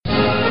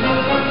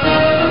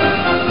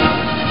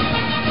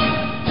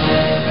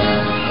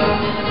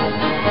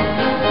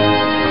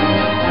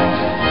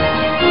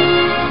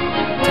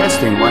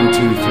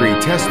2, 3.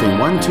 Testing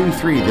 1, 2,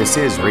 3. This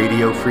is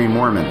Radio Free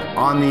Mormon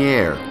on the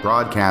air,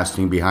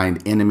 broadcasting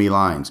behind enemy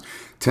lines.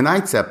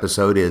 Tonight's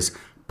episode is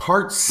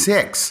Part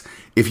 6,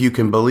 if you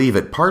can believe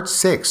it, Part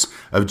 6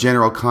 of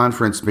General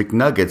Conference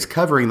McNuggets,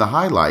 covering the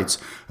highlights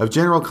of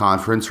General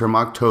Conference from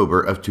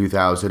October of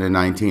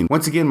 2019.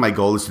 Once again, my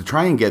goal is to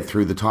try and get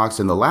through the talks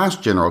in the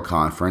last General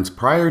Conference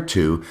prior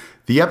to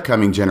the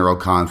upcoming General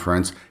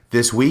Conference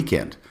this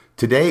weekend.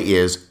 Today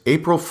is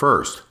April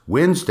 1st,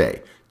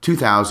 Wednesday,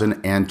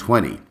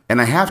 2020. And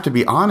I have to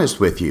be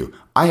honest with you,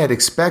 I had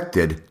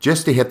expected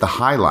just to hit the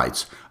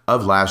highlights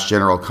of last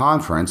General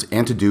Conference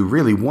and to do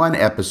really one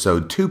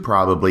episode, two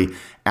probably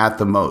at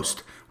the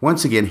most.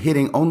 Once again,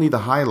 hitting only the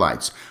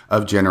highlights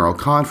of General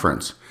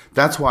Conference.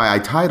 That's why I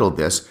titled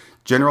this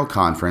General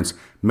Conference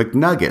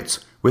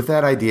McNuggets, with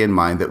that idea in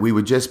mind that we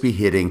would just be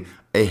hitting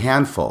a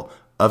handful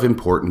of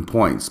important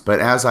points. But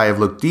as I have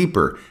looked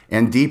deeper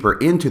and deeper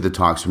into the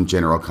talks from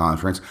General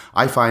Conference,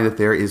 I find that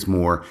there is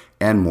more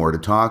and more to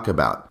talk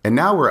about. And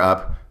now we're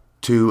up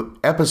to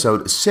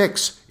episode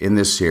 6 in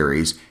this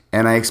series,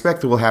 and I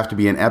expect there will have to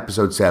be an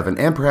episode 7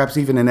 and perhaps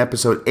even an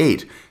episode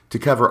 8 to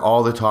cover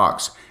all the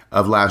talks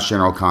of last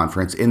General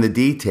Conference in the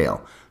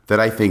detail that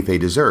I think they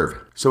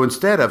deserve. So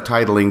instead of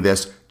titling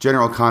this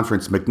General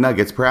Conference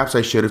McNuggets, perhaps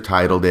I should have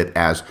titled it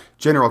as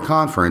General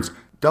Conference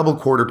Double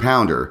Quarter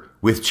Pounder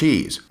with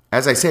Cheese.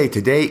 As I say,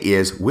 today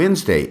is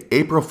Wednesday,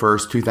 April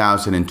 1st,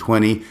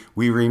 2020.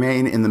 We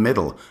remain in the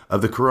middle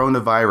of the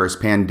coronavirus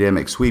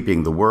pandemic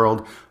sweeping the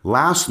world.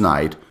 Last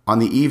night, on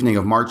the evening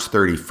of March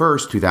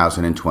 31st,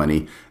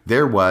 2020,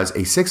 there was a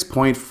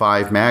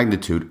 6.5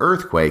 magnitude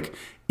earthquake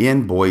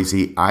in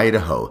Boise,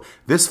 Idaho.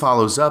 This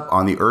follows up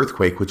on the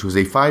earthquake, which was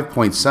a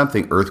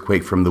 5-point-something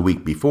earthquake from the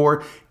week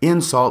before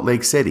in Salt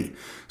Lake City.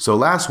 So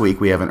last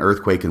week we have an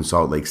earthquake in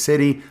Salt Lake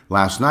City.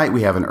 Last night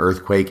we have an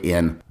earthquake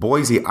in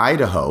Boise,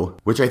 Idaho,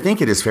 which I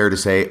think it is fair to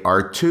say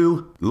are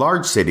two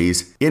large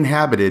cities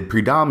inhabited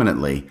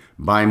predominantly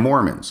by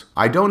Mormons.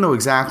 I don't know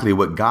exactly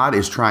what God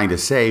is trying to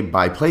say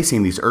by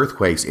placing these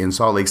earthquakes in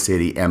Salt Lake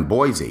City and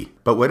Boise,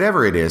 but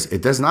whatever it is,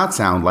 it does not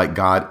sound like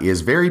God is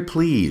very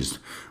pleased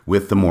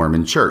with the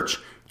Mormon Church.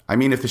 I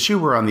mean, if the shoe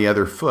were on the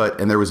other foot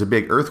and there was a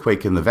big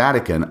earthquake in the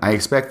Vatican, I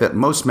expect that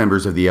most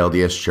members of the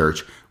LDS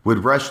Church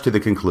would rush to the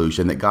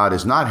conclusion that God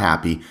is not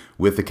happy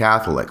with the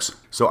Catholics.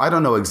 So I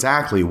don't know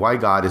exactly why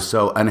God is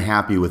so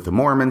unhappy with the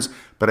Mormons,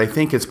 but I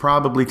think it's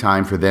probably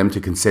time for them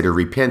to consider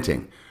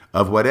repenting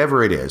of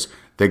whatever it is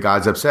that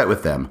God's upset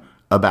with them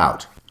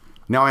about.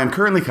 Now, I am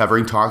currently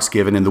covering talks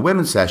given in the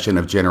women's session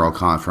of General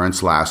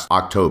Conference last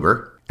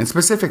October. And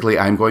specifically,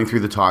 I'm going through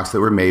the talks that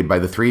were made by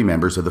the three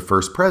members of the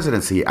First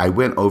Presidency. I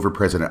went over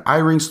President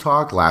Eyring's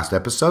talk last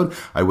episode.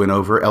 I went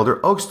over Elder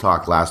Oak's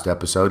talk last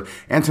episode.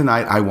 And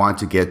tonight, I want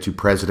to get to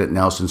President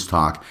Nelson's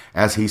talk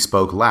as he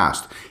spoke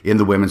last in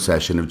the women's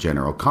session of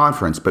General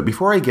Conference. But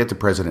before I get to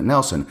President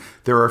Nelson,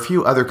 there are a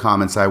few other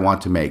comments I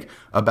want to make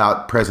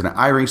about President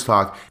Eyring's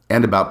talk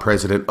and about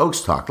President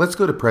Oak's talk. Let's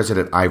go to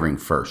President Eyring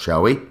first,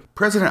 shall we?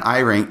 President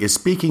Eyring is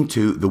speaking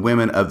to the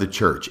women of the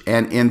church,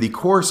 and in the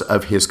course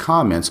of his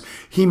comments,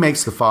 he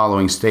makes the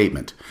following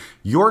statement.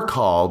 Your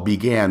call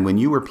began when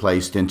you were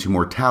placed into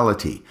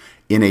mortality,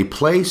 in a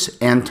place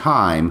and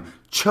time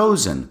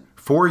chosen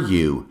for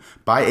you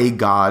by a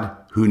God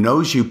who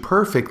knows you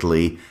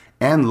perfectly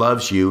and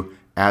loves you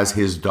as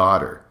his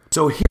daughter.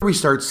 So here we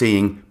start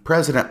seeing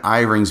President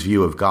Eyring's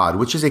view of God,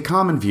 which is a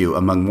common view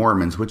among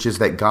Mormons, which is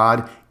that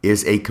God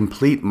is a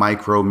complete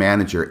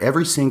micromanager.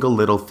 Every single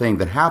little thing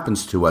that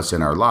happens to us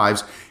in our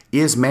lives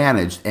is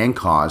managed and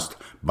caused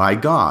by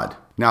God.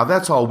 Now,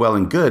 that's all well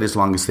and good as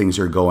long as things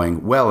are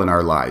going well in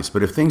our lives.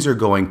 But if things are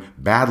going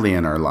badly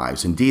in our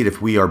lives, indeed,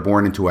 if we are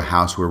born into a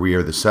house where we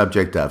are the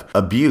subject of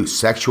abuse,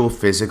 sexual,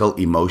 physical,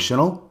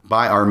 emotional,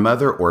 by our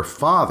mother or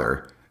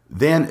father,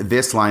 then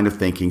this line of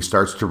thinking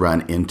starts to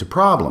run into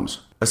problems.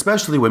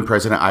 Especially when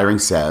President Eyring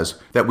says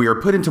that we are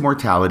put into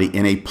mortality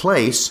in a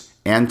place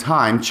and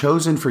time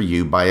chosen for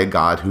you by a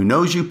God who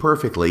knows you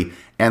perfectly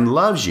and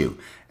loves you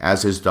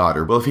as his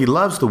daughter. Well, if he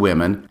loves the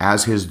women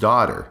as his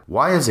daughter,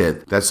 why is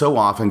it that so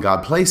often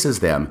God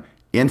places them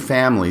in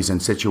families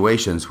and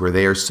situations where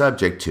they are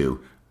subject to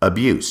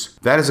abuse?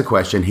 That is a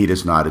question he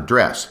does not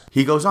address.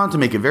 He goes on to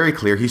make it very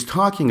clear he's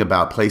talking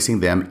about placing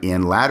them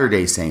in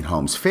Latter-day Saint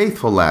homes,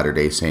 faithful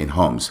Latter-day Saint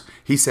homes.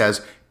 He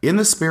says, in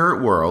the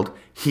spirit world,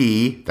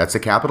 he, that's a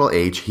capital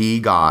H, he,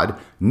 God,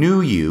 knew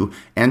you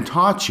and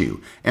taught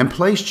you and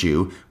placed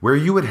you where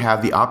you would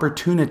have the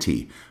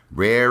opportunity,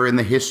 rare in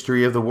the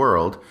history of the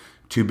world,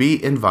 to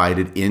be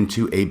invited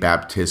into a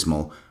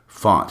baptismal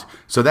font.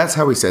 So that's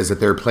how he says that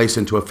they're placed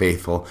into a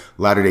faithful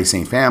Latter-day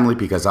Saint family,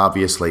 because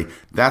obviously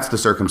that's the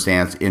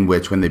circumstance in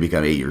which when they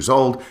become 8 years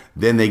old,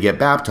 then they get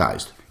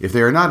baptized. If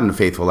they are not in a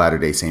faithful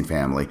Latter-day Saint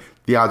family,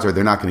 the odds are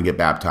they're not going to get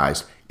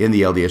baptized in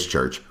the LDS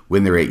Church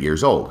when they're 8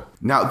 years old.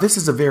 Now, this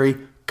is a very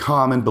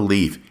common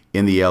belief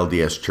in the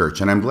LDS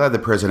Church, and I'm glad that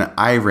President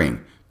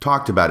Eyring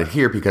talked about it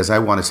here because I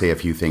want to say a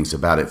few things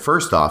about it.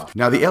 First off,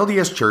 now the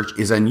LDS Church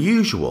is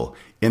unusual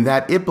in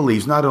that it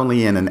believes not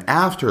only in an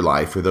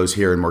afterlife for those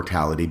here in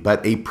mortality,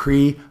 but a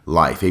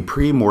pre-life, a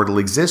pre-mortal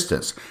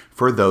existence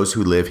for those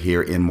who live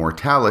here in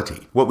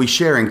mortality. What we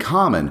share in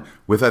common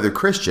with other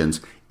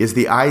Christians is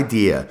the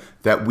idea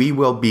that we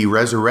will be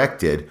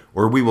resurrected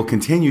or we will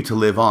continue to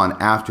live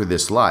on after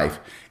this life,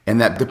 and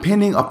that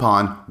depending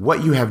upon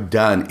what you have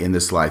done in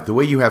this life, the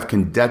way you have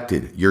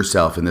conducted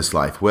yourself in this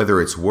life, whether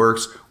it's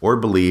works or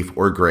belief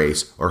or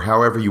grace or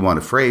however you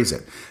want to phrase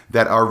it,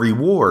 that our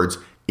rewards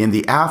in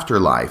the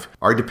afterlife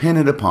are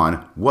dependent upon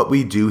what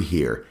we do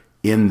here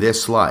in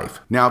this life.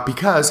 Now,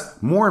 because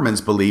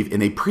Mormons believe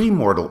in a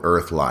premortal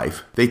earth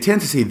life, they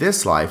tend to see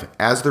this life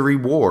as the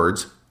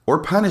rewards or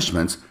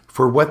punishments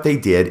for what they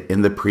did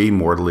in the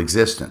pre-mortal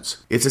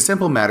existence. It's a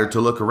simple matter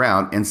to look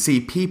around and see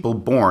people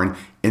born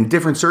in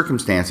different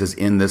circumstances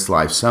in this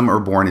life. Some are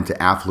born into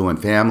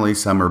affluent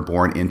families, some are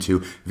born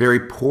into very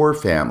poor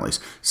families,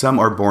 some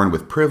are born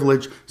with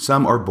privilege,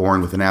 some are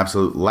born with an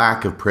absolute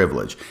lack of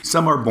privilege.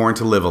 Some are born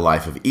to live a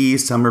life of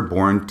ease, some are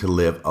born to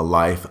live a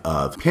life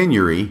of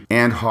penury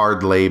and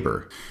hard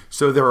labor.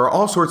 So there are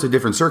all sorts of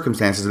different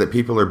circumstances that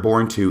people are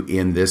born to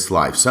in this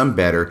life, some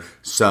better,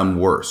 some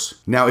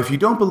worse. Now, if you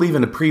don't believe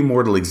in a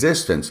premortal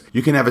existence,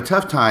 you can have a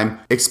tough time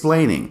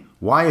explaining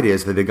why it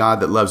is that a God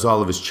that loves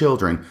all of his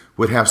children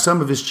would have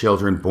some of his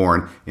children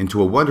born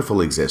into a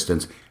wonderful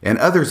existence and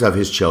others of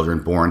his children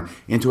born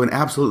into an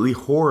absolutely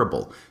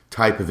horrible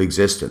type of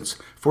existence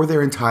for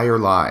their entire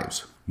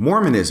lives.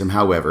 Mormonism,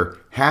 however,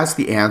 has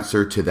the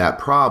answer to that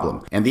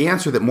problem. And the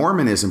answer that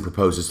Mormonism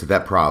proposes to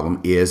that problem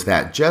is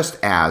that just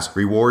as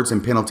rewards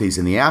and penalties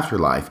in the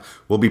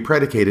afterlife will be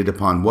predicated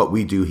upon what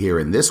we do here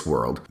in this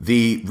world,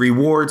 the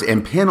rewards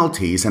and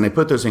penalties, and I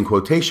put those in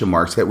quotation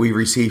marks, that we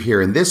receive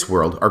here in this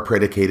world are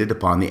predicated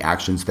upon the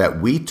actions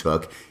that we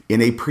took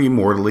in a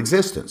premortal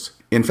existence.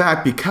 In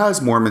fact,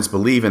 because Mormons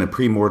believe in a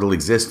premortal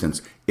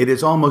existence, it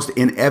is almost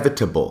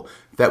inevitable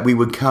that we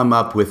would come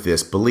up with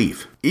this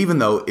belief, even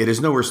though it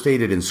is nowhere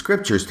stated in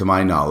scriptures, to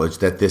my knowledge,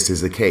 that this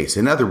is the case.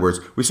 In other words,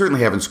 we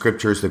certainly have in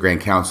scriptures the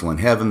Grand Council in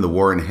heaven, the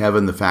war in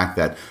heaven, the fact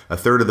that a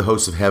third of the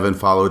hosts of heaven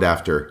followed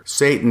after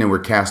Satan and were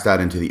cast out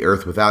into the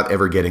earth without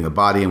ever getting a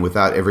body and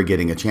without ever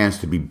getting a chance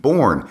to be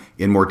born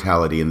in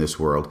mortality in this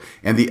world.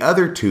 And the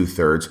other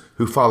 2/3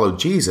 who followed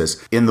Jesus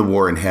in the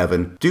war in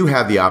heaven do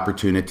have the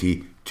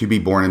opportunity to be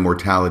born in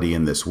mortality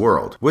in this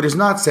world. What is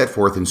not set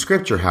forth in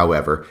Scripture,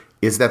 however,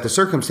 is that the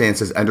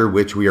circumstances under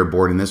which we are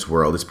born in this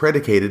world is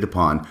predicated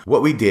upon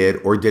what we did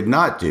or did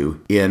not do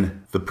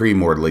in the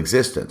premortal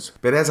existence.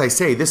 But as I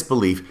say, this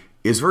belief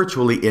is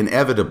virtually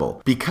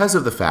inevitable because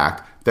of the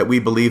fact that we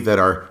believe that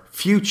our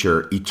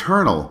future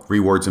eternal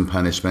rewards and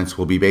punishments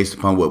will be based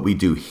upon what we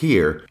do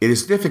here. It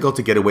is difficult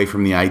to get away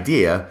from the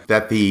idea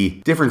that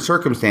the different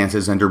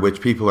circumstances under which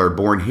people are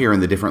born here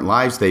and the different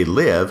lives they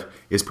live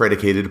is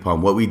predicated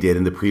upon what we did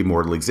in the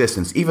premortal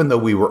existence, even though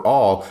we were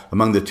all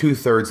among the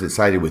 2/3 that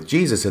sided with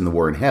Jesus in the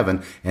war in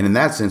heaven, and in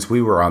that sense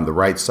we were on the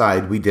right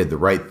side, we did the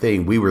right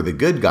thing, we were the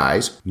good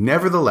guys.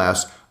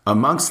 Nevertheless,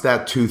 amongst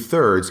that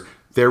 2/3,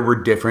 there were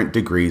different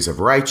degrees of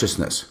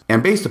righteousness.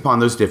 And based upon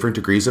those different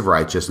degrees of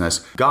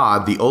righteousness,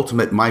 God, the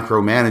ultimate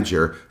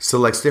micromanager,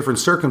 selects different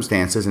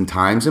circumstances and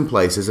times and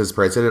places, as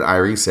President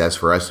Eyring says,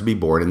 for us to be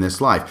born in this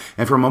life.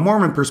 And from a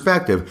Mormon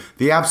perspective,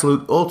 the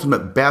absolute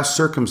ultimate best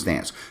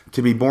circumstance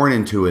to be born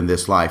into in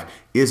this life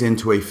is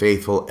into a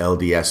faithful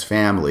LDS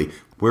family,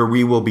 where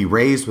we will be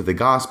raised with the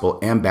gospel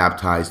and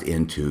baptized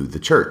into the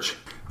church.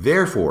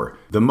 Therefore,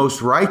 the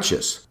most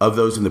righteous of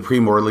those in the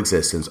premortal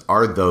existence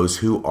are those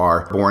who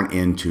are born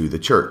into the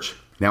church.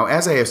 Now,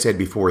 as I have said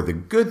before, the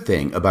good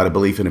thing about a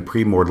belief in a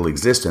premortal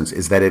existence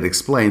is that it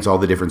explains all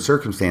the different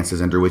circumstances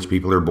under which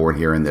people are born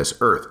here in this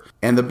earth.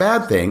 And the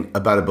bad thing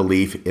about a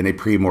belief in a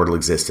premortal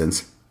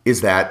existence is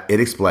that it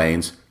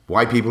explains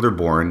why people are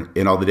born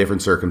in all the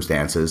different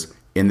circumstances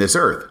in this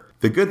earth.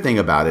 The good thing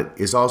about it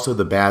is also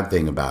the bad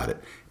thing about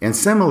it. And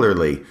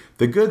similarly,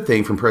 the good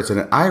thing from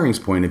President Eyring's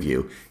point of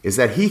view is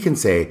that he can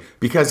say,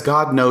 because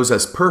God knows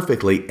us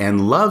perfectly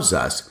and loves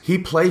us, he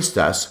placed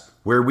us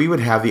where we would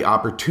have the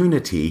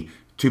opportunity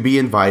to be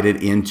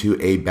invited into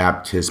a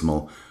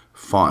baptismal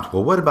font.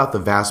 Well, what about the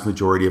vast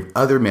majority of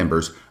other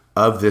members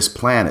of this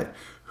planet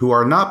who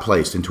are not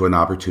placed into an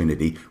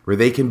opportunity where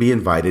they can be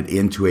invited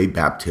into a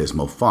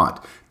baptismal font?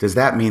 Does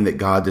that mean that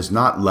God does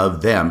not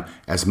love them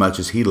as much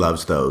as he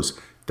loves those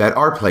that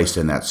are placed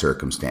in that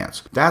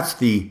circumstance? That's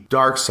the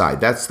dark side.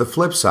 That's the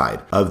flip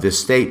side of this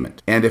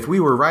statement. And if we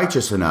were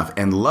righteous enough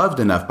and loved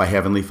enough by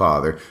Heavenly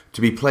Father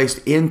to be placed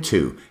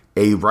into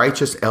a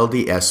righteous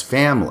LDS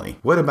family,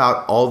 what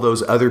about all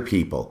those other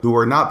people who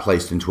are not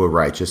placed into a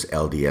righteous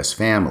LDS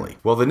family?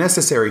 Well, the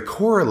necessary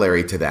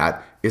corollary to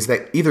that is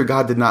that either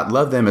God did not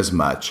love them as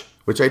much,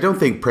 which I don't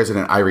think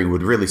President Eyring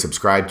would really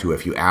subscribe to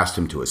if you asked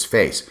him to his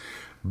face,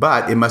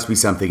 But it must be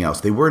something else.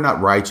 They were not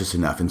righteous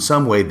enough. In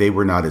some way, they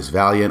were not as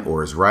valiant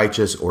or as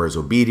righteous or as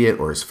obedient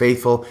or as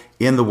faithful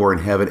in the war in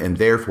heaven, and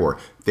therefore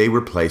they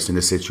were placed in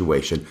a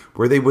situation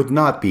where they would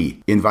not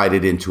be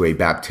invited into a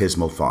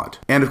baptismal font.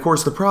 And of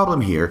course, the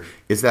problem here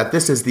is that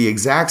this is the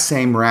exact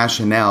same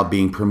rationale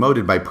being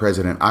promoted by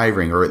President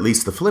Eyring, or at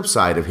least the flip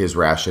side of his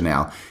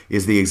rationale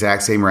is the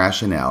exact same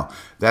rationale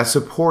that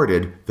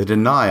supported the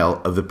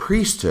denial of the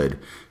priesthood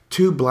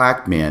to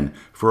black men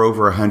for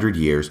over 100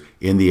 years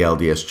in the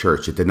LDS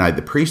Church. It denied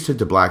the priesthood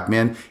to black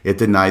men. It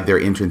denied their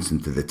entrance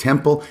into the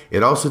temple.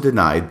 It also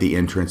denied the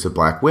entrance of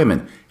black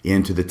women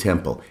into the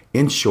temple.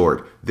 In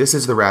short, this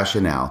is the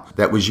rationale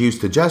that was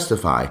used to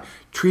justify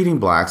treating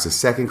blacks as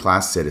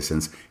second-class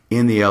citizens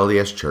in the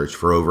LDS Church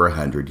for over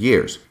 100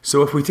 years.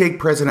 So if we take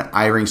President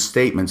Eyring's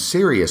statement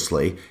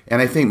seriously, and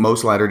I think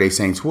most Latter-day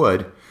Saints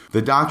would,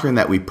 the doctrine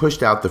that we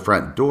pushed out the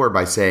front door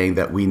by saying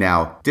that we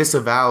now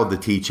disavow the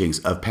teachings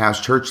of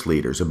past church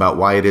leaders about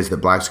why it is that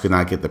blacks could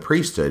not get the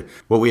priesthood,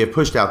 what we have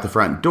pushed out the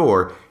front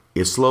door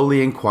is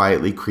slowly and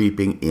quietly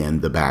creeping in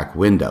the back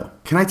window.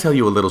 Can I tell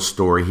you a little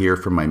story here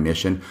from my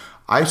mission?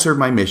 I served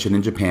my mission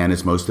in Japan,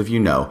 as most of you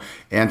know,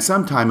 and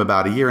sometime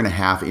about 1.5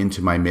 years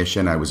into my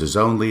mission, I was a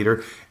zone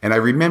leader, and I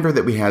remember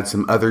that we had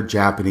some other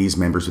Japanese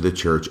members of the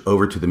church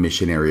over to the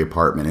missionary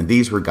apartment, and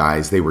these were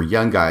guys, they were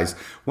young guys.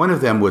 One of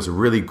them was a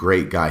really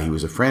great guy. He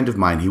was a friend of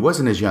mine. He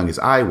wasn't as young as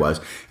I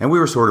was, and we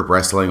were sort of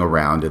wrestling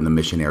around in the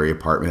missionary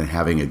apartment and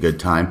having a good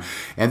time,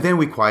 and then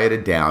we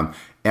quieted down,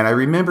 and I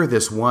remember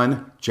this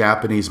one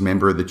Japanese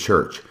member of the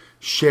church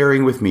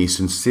sharing with me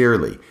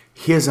sincerely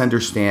his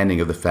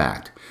understanding of the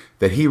fact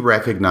that he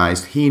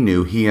recognized, he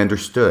knew, he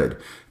understood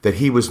that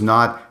he was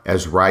not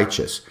as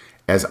righteous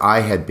as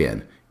I had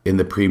been in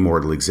the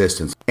premortal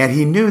existence. And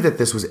he knew that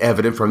this was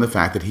evident from the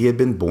fact that he had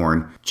been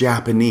born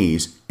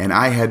Japanese and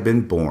I had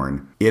been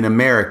born in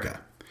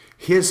America.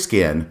 His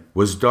skin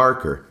was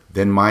darker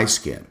than my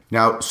skin.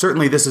 Now,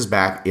 certainly this is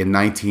back in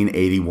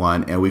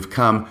 1981, and we've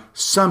come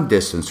some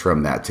distance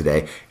from that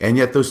today, and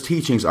yet those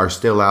teachings are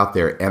still out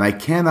there, and I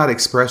cannot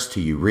express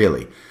to you,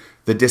 really,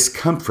 the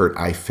discomfort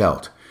I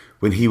felt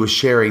when he was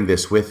sharing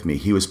this with me.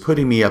 He was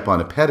putting me up on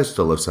a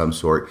pedestal of some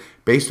sort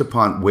based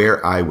upon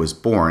where I was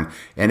born.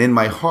 And in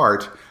my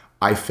heart,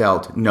 I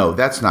felt, no,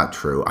 that's not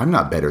true. I'm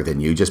not better than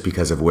you just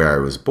because of where I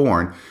was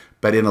born.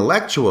 But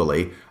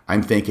intellectually,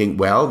 I'm thinking,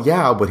 well,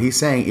 yeah, what he's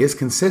saying is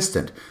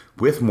consistent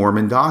with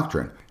Mormon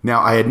doctrine.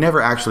 Now, I had never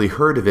actually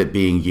heard of it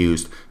being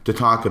used to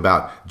talk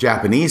about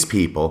Japanese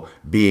people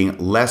being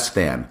less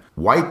than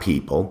white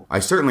people. I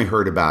certainly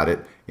heard about it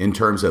in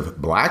terms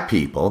of black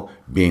people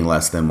being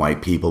less than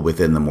white people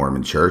within the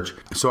Mormon church.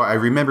 So I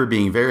remember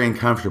being very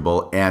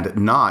uncomfortable and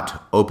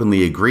not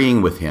openly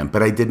agreeing with him,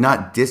 but I did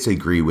not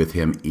disagree with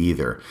him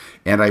either.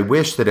 And I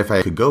wish that if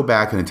I could go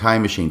back in a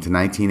time machine to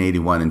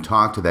 1981 and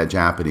talk to that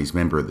Japanese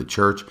member of the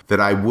church,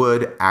 that I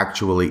would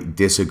actually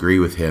disagree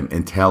with him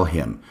and tell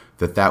him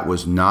that that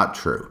was not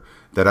true,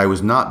 that I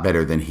was not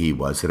better than he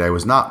was, that I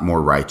was not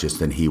more righteous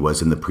than he was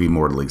in the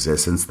premortal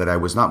existence, that I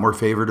was not more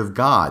favored of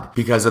God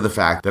because of the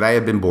fact that I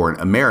had been born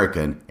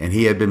American and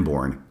he had been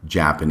born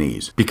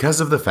Japanese. Because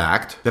of the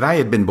fact that I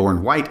had been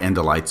born white and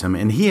delightsome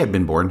and he had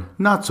been born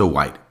not so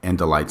white and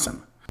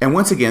delightsome. And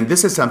once again,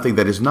 this is something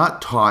that is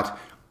not taught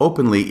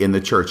openly in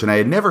the church, and I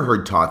had never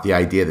heard taught the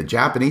idea that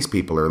Japanese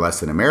people are less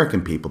than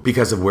American people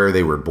because of where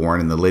they were born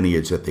and the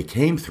lineage that they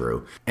came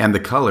through and the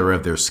color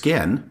of their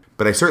skin.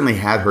 But I certainly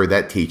had heard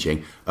that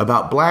teaching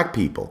about black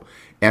people.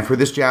 And for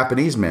this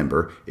Japanese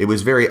member, it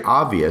was very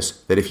obvious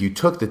that if you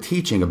took the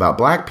teaching about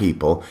black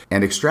people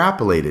and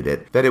extrapolated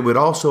it, that it would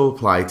also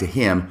apply to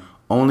him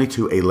only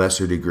to a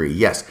lesser degree.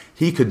 Yes,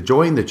 he could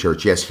join the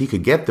church. Yes, he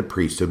could get the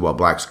priesthood while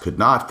blacks could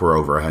not for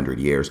over 100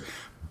 years.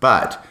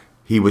 But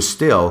he was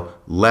still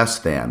less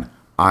than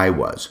I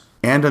was.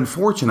 And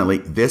unfortunately,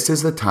 this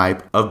is the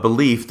type of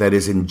belief that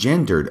is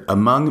engendered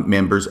among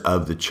members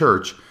of the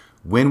church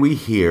when we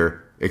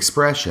hear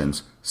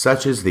expressions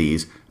such as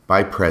these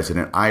by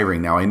President Eyring.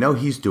 Now, I know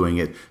he's doing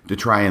it to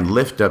try and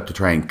lift up, to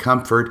try and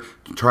comfort,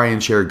 to try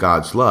and share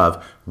God's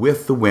love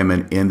with the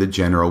women in the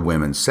general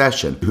women's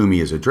session whom he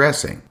is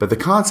addressing. But the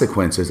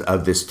consequences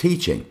of this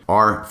teaching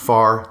are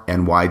far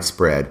and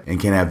widespread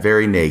and can have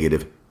very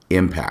negative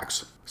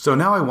impacts. So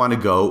now I want to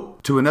go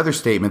to another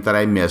statement that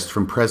I missed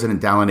from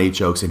President Dallin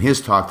H. Oaks in his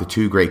talk, The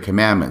Two Great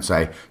Commandments.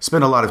 I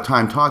spent a lot of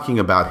time talking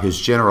about his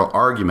general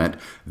argument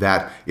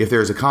that if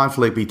there's a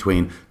conflict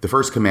between the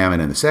first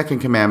commandment and the second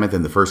commandment,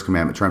 then the first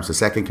commandment trumps the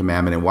second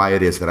commandment, and why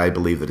it is that I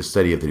believe that a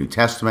study of the New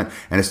Testament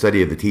and a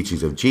study of the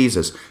teachings of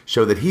Jesus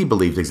show that he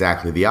believed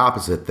exactly the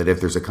opposite, that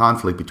if there's a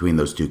conflict between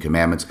those two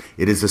commandments,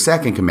 it is the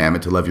second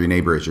commandment to love your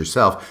neighbor as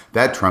yourself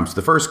that trumps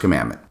the first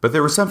commandment. But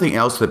there was something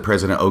else that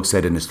President Oaks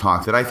said in his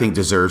talk that I think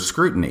deserves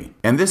scrutiny,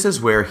 and this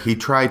is where he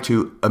tried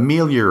to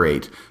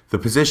ameliorate the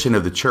position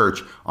of the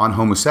church on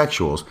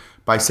homosexuals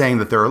by saying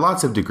that there are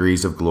lots of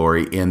degrees of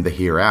glory in the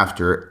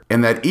hereafter,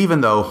 and that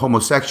even though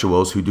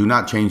homosexuals who do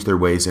not change their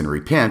ways and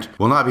repent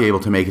will not be able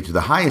to make it to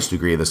the highest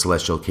degree of the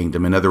celestial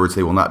kingdom, in other words,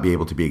 they will not be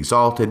able to be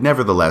exalted,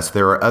 nevertheless,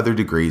 there are other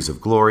degrees of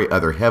glory,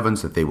 other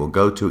heavens that they will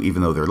go to,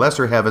 even though they're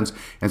lesser heavens,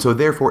 and so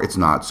therefore it's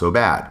not so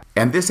bad.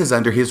 And this is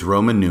under his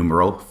Roman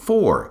numeral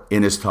 4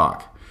 in his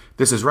talk.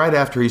 This is right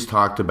after he's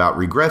talked about,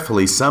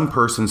 regretfully, some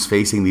persons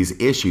facing these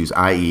issues,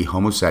 i.e.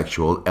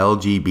 homosexual,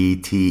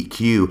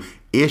 LGBTQ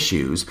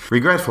issues.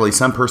 Regretfully,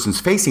 some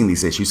persons facing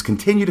these issues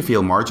continue to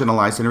feel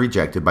marginalized and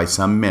rejected by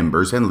some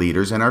members and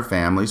leaders in our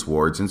families,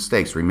 wards, and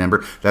stakes.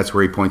 Remember, that's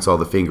where he points all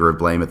the finger of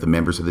blame at the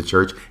members of the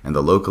church and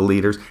the local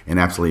leaders, and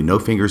absolutely no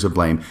fingers of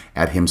blame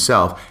at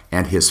himself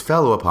and his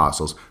fellow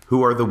apostles,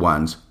 who are the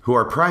ones who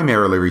are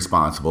primarily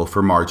responsible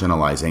for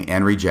marginalizing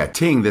and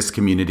rejecting this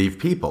community of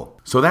people.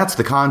 So that's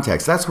the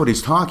context. That's what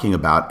he's talking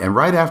about. And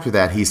right after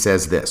that, he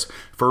says this: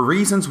 for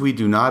reasons we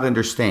do not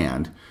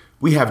understand,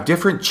 we have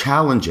different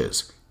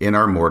challenges in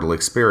our mortal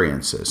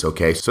experiences.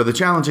 Okay, so the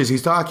challenges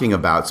he's talking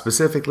about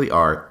specifically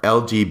are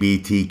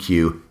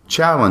LGBTQ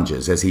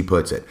challenges, as he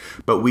puts it.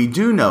 But we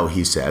do know,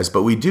 he says,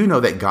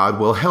 that God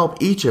will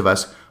help each of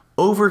us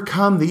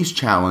overcome these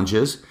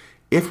challenges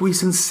if we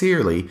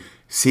sincerely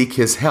seek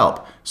his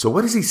help. So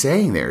what is he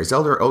saying there? Is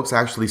Elder Oaks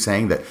actually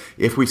saying that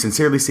if we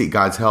sincerely seek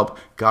God's help,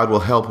 God will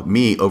help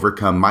me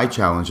overcome my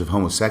challenge of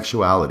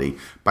homosexuality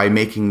by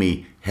making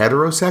me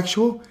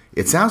heterosexual?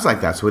 It sounds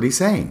like that's what he's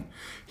saying.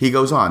 He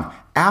goes on,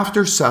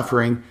 after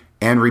suffering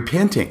and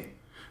repenting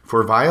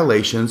for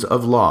violations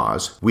of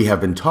laws we have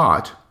been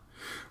taught,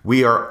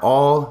 we are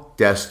all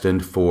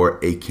destined for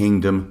a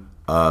kingdom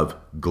of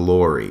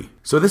glory.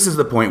 So this is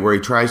the point where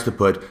he tries to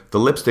put the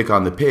lipstick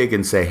on the pig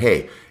and say,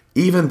 hey,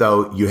 even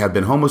though you have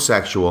been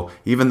homosexual,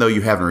 even though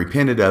you haven't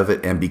repented of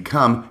it and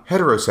become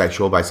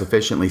heterosexual by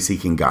sufficiently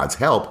seeking God's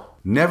help,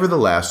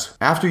 nevertheless,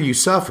 after you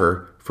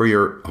suffer for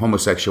your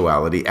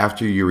homosexuality,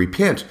 after you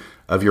repent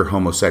of your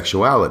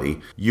homosexuality,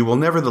 you will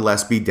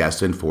nevertheless be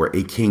destined for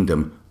a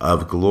kingdom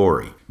of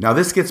glory. Now,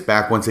 this gets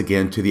back once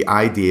again to the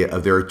idea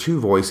of there are two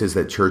voices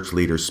that church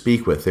leaders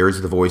speak with. There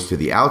is the voice to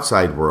the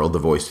outside world, the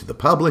voice to the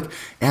public,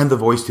 and the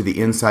voice to the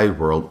inside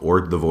world,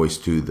 or the voice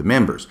to the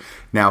members.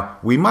 Now,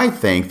 we might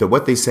think that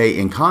what they say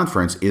in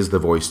conference is the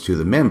voice to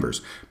the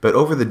members, but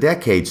over the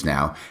decades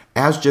now,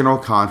 as General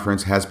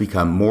Conference has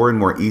become more and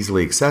more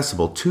easily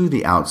accessible to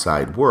the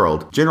outside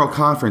world, General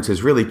Conference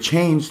has really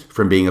changed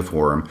from being a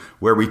forum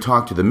where we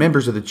talk to the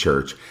members of the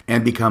church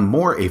and become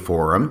more a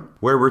forum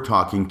where we're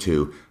talking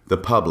to the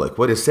public.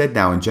 What is said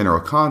now in General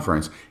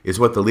Conference is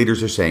what the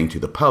leaders are saying to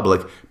the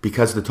public,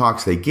 because the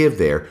talks they give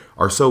there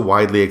are so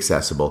widely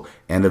accessible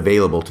and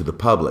available to the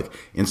public.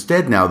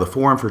 Instead, now the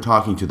forum for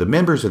talking to the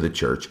members of the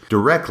church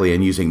directly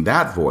and using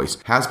that voice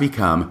has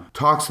become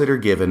talks that are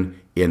given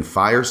in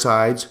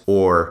firesides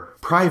or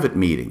private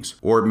meetings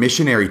or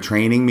missionary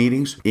training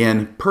meetings,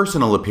 in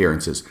personal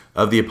appearances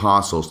of the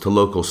apostles to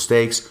local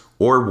stakes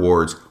or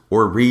wards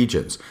or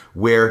regions,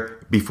 where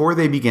before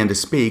they begin to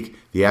speak,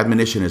 the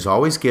admonition is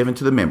always given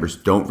to the members,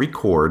 don't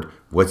record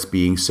what's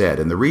being said.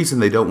 And the reason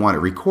they don't want it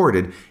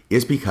recorded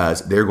is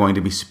because they're going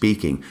to be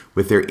speaking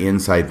with their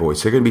inside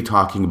voice. They're going to be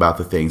talking about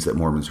the things that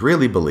Mormons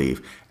really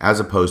believe, as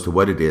opposed to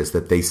what it is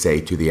that they say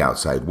to the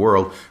outside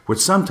world, which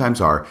sometimes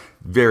are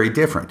very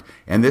different.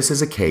 And this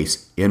is a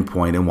case in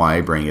point and why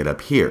I bring it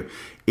up here.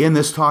 In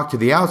this talk to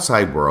the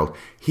outside world,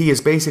 he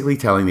is basically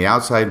telling the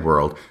outside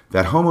world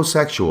that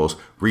homosexuals,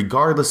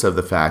 regardless of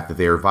the fact that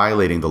they are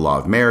violating the law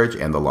of marriage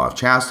and the law of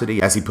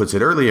chastity, as he puts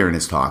it earlier in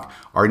his talk,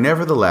 are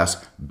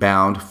nevertheless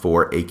bound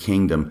for a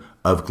kingdom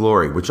of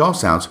glory, which all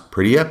sounds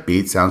pretty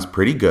upbeat, sounds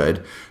pretty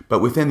good, but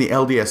within the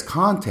LDS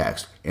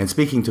context, and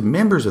speaking to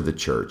members of the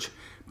church,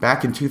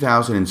 back in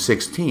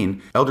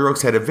 2016, Elder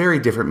Oaks had a very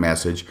different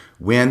message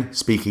when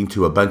speaking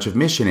to a bunch of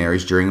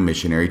missionaries during a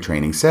missionary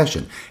training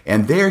session.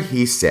 And there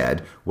he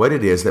said what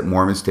it is that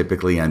Mormons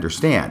typically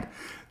understand,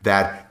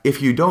 that if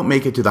you don't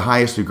make it to the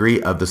highest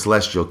degree of the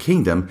celestial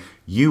kingdom,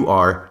 you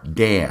are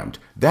damned.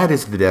 That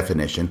is the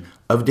definition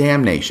of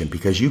damnation,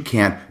 because you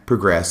can't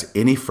progress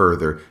any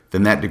further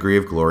than that degree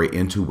of glory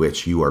into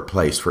which you are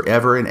placed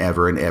forever and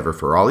ever and ever.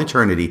 For all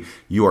eternity,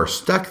 you are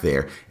stuck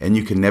there and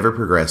you can never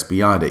progress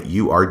beyond it.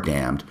 You are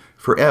damned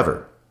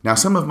forever. Now,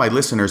 some of my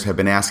listeners have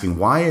been asking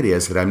why it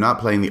is that I'm not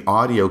playing the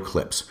audio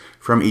clips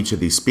from each of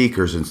these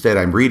speakers. Instead,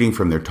 I'm reading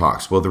from their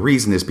talks. Well, the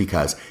reason is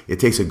because it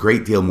takes a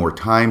great deal more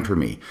time for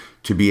me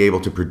to be able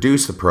to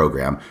produce the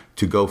program,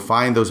 to go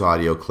find those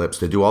audio clips,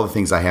 to do all the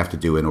things I have to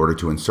do in order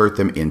to insert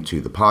them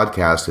into the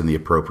podcast in the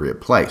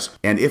appropriate place.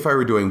 And if I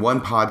were doing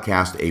one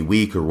podcast a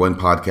week or one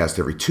podcast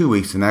every 2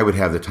 weeks, then I would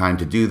have the time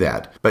to do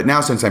that. But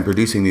now, since I'm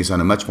producing these on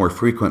a much more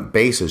frequent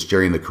basis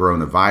during the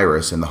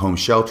coronavirus and the home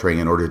sheltering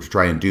in order to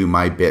try and do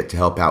my bit to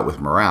help out with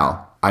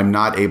morale, I'm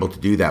not able to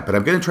do that. But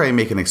I'm going to try and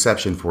make an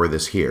exception for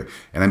this here.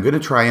 And I'm going to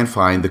try and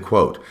find the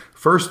quote.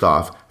 First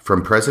off,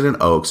 from President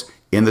Oaks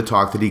in the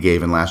talk that he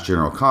gave in last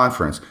General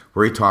Conference,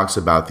 where he talks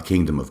about the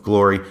kingdom of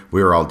glory.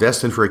 We are all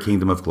destined for a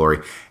kingdom of glory.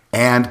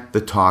 and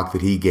the talk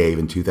that he gave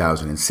in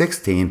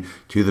 2016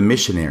 to the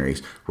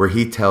missionaries, where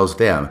he tells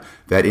them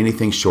that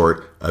anything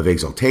short of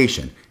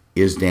exaltation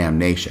is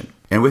damnation.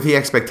 And with the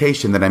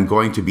expectation that I'm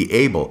going to be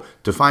able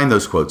to find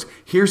those quotes,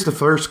 here's the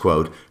first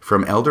quote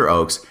from Elder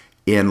Oaks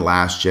in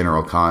last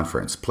General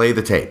Conference. Play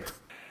the tape.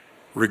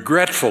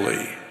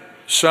 Regretfully,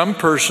 some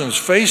persons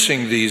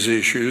facing these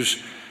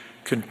issues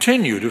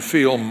continue to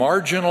feel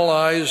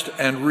marginalized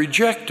and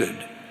rejected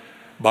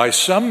by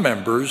some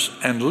members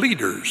and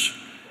leaders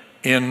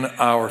in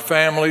our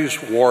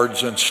families,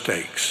 wards, and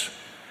stakes.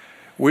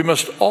 We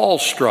must all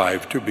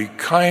strive to be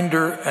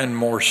kinder and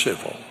more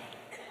civil.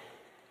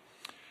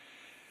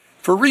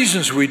 For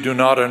reasons we do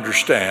not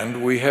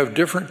understand, we have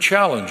different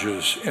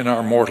challenges in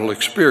our mortal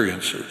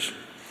experiences.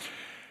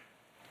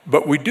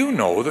 But we do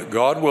know that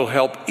God will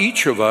help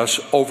each of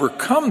us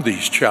overcome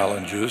these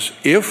challenges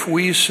if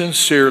we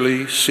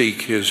sincerely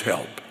seek His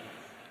help.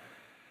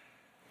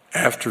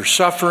 After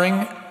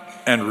suffering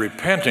and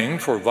repenting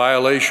for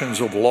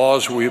violations of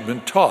laws we have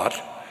been taught,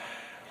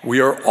 we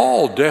are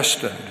all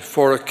destined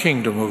for a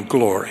kingdom of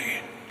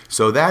glory.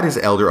 So that is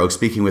Elder Oak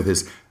speaking with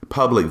his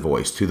public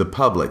voice to the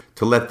public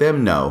to let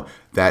them know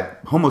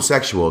that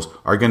homosexuals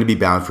are going to be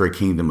bound for a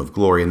kingdom of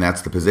glory, and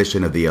that's the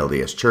position of the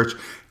LDS Church.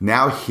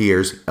 Now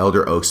here's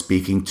Elder Oak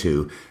speaking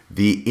to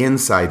the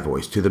inside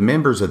voice, to the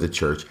members of the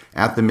church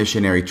at the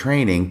missionary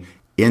training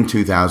in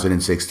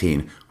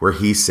 2016, where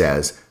he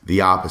says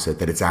the opposite,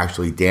 that it's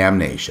actually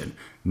damnation,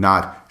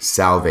 not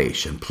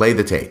salvation. Play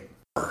the tape.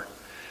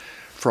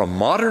 From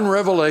modern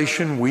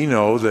revelation, we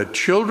know that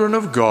children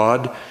of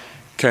God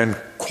can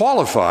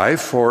qualify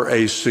for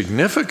a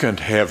significant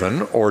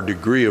heaven or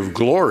degree of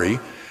glory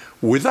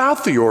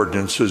without the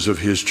ordinances of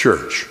His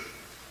church.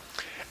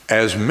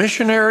 As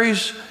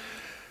missionaries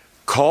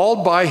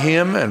called by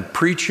Him and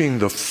preaching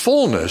the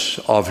fullness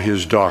of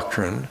His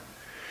doctrine,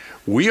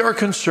 we are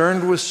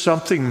concerned with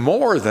something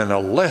more than a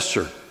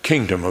lesser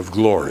kingdom of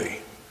glory.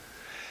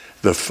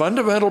 The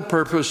fundamental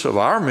purpose of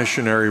our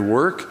missionary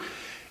work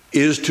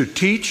is to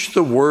teach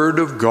the Word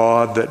of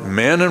God that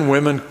men and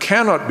women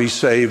cannot be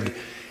saved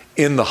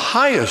in the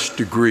highest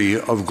degree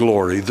of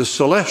glory, the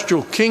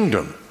celestial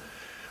kingdom,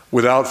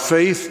 without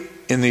faith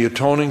in the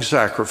atoning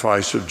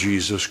sacrifice of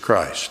Jesus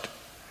Christ.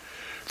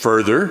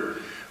 Further,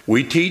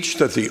 we teach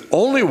that the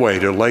only way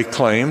to lay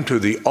claim to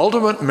the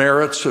ultimate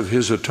merits of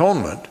His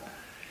atonement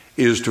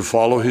is to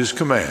follow His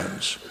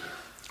commands,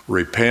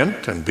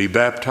 repent and be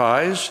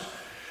baptized,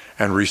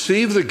 and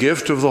receive the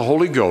gift of the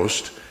Holy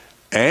Ghost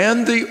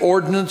and the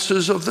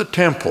ordinances of the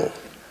temple,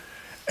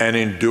 and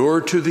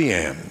endure to the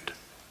end.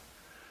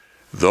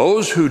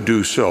 Those who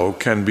do so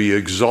can be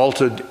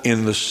exalted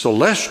in the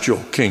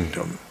celestial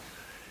kingdom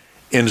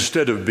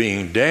instead of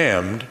being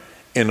damned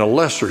in a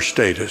lesser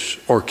status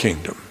or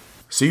kingdom.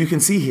 So you can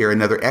see here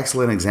another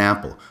excellent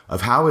example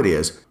of how it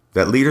is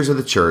that leaders of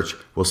the church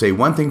will say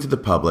one thing to the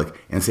public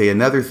and say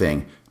another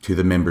thing to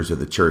the members of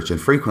the church.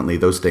 And frequently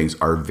those things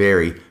are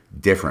very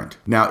different.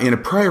 Now, in a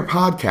prior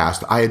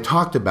podcast, I had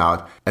talked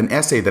about an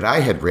essay that I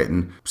had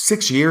written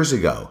 6 years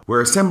ago,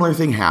 where a similar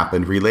thing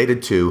happened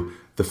related to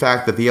the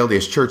fact that the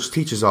LDS Church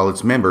teaches all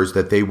its members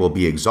that they will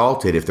be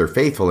exalted if they're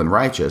faithful and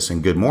righteous,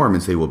 and good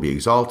Mormons, they will be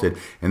exalted,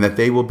 and that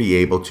they will be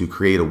able to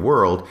create a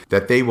world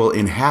that they will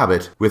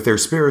inhabit with their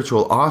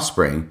spiritual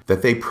offspring,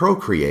 that they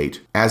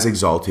procreate as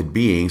exalted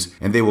beings,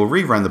 and they will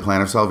rerun the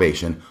plan of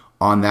salvation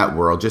on that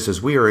world, just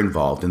as we are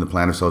involved in the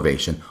plan of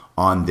salvation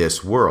on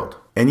this world.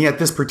 And yet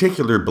this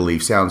particular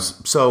belief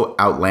sounds so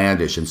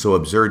outlandish and so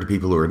absurd to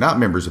people who are not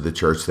members of the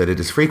church that it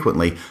is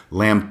frequently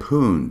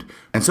lampooned.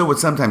 And so what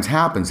sometimes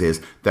happens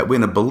is that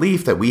when a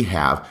belief that we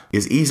have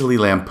is easily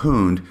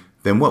lampooned,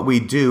 then what we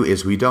do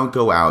is we don't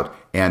go out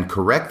and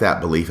correct that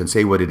belief and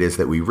say what it is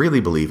that we really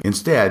believe.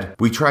 Instead,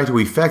 we try to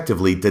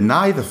effectively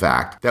deny the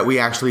fact that we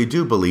actually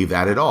do believe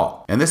that at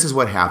all. And this is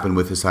what happened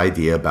with this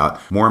idea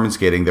about Mormons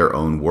getting their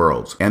own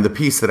worlds. And the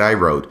piece that I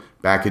wrote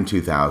back in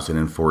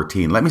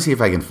 2014. Let me see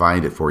if I can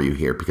find it for you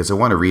here, because I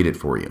want to read it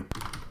for you.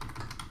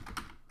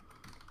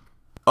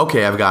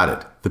 Okay, I've got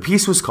it. The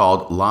piece was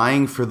called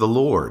Lying for the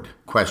Lord, ?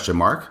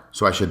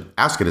 So I should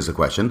ask it as a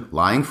question,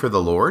 Lying for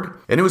the Lord?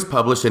 And it was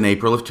published in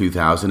April of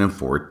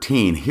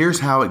 2014. Here's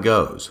how it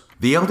goes.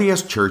 The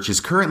LDS Church is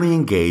currently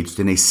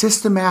engaged in a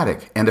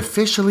systematic and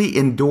officially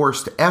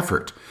endorsed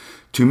effort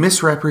to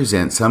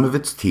misrepresent some of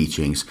its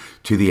teachings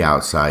to the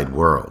outside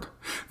world.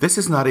 This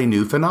is not a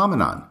new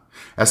phenomenon.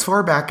 As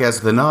far back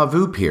as the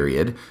Nauvoo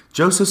period,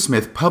 Joseph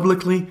Smith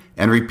publicly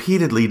and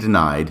repeatedly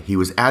denied he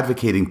was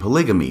advocating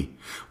polygamy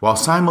while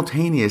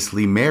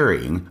simultaneously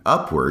marrying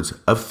upwards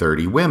of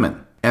 30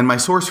 women. And my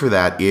source for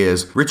that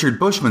is Richard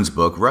Bushman's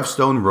book, Rough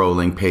Stone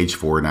Rolling, page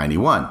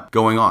 491.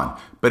 Going on,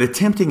 but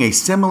attempting a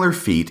similar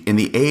feat in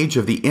the age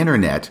of the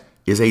internet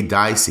is a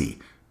dicey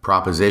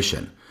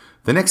proposition.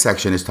 The next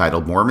section is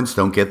titled, Mormons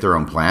Don't Get Their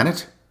Own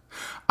Planet?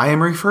 I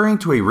am referring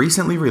to a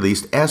recently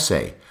released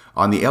essay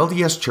on the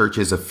LDS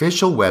Church's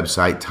official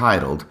website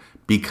titled,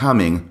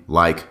 Becoming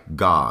Like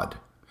God.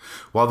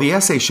 While the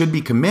essay should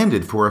be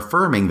commended for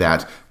affirming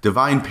that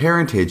divine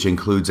parentage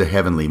includes a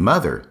heavenly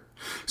mother,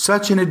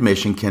 Such an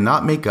admission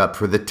cannot make up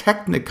for the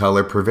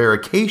technicolor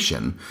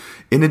prevarication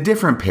in a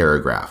different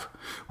paragraph,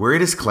 where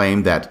it is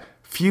claimed that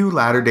few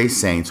Latter-day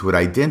Saints would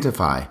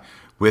identify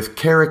with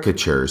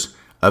caricatures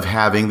of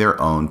having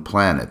their own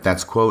planet.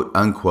 That's quote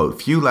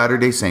unquote. Few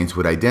Latter-day Saints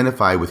would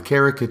identify with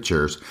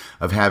caricatures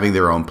of having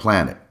their own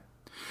planet.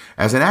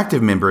 As an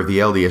active member of the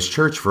LDS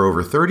Church for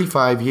over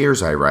 35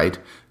 years, I write,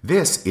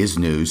 this is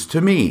news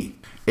to me.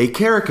 A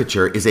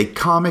caricature is a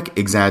comic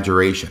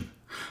exaggeration.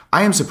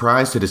 I am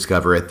surprised to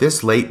discover at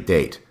this late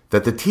date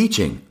that the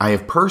teaching I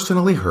have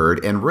personally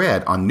heard and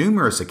read on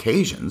numerous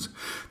occasions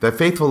that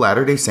faithful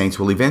Latter-day Saints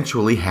will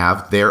eventually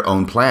have their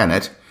own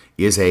planet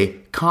is a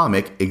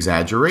comic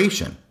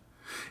exaggeration.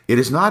 It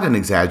is not an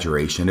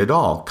exaggeration at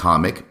all,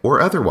 comic or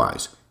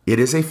otherwise. It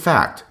is a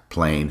fact,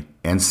 plain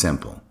and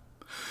simple.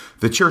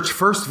 The Church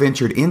first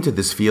ventured into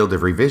this field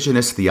of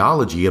revisionist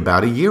theology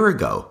about a year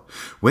ago,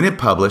 when it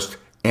published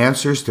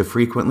Answers to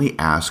Frequently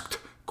Asked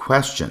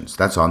Questions.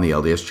 That's on the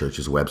LDS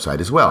Church's website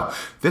as well.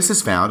 This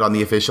is found on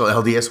the official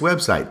LDS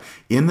website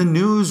in the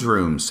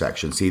newsroom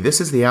section. See,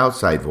 this is the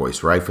outside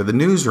voice, right? For the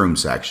newsroom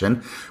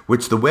section,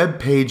 which the web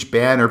page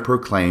banner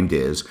proclaimed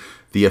is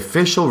the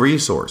official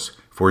resource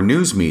for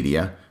news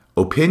media,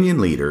 opinion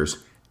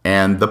leaders,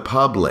 and the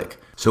public.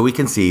 So we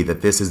can see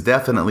that this is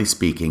definitely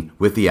speaking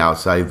with the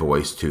outside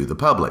voice to the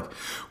public.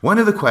 One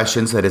of the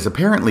questions that is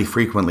apparently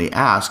frequently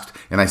asked,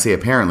 and I say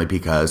apparently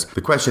because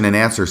the question and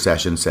answer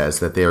session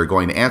says that they are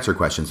going to answer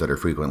questions that are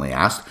frequently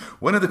asked.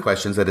 One of the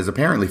questions that is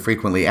apparently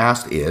frequently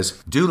asked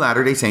is, do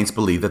Latter-day Saints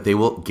believe that they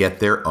will get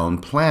their own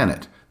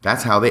planet?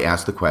 That's how they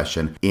ask the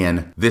question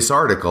in this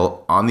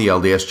article on the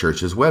LDS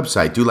Church's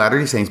website. Do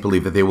Latter-day Saints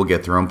believe that they will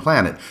get their own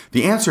planet?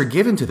 The answer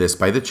given to this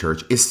by the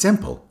Church is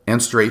simple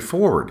and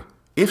straightforward,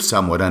 if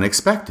somewhat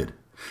unexpected.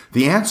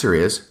 The answer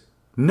is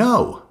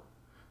no.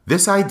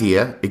 This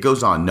idea, it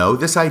goes on, no,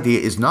 this idea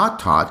is not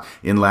taught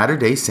in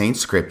Latter-day Saint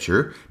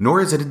scripture, nor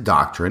is it a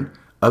doctrine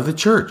of the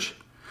Church.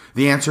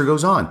 The answer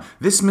goes on.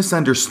 This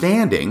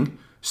misunderstanding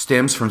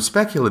stems from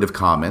speculative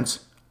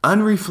comments,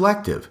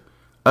 unreflective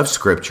of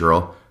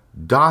scriptural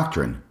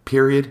doctrine,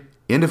 period,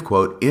 end of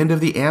quote, end of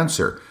the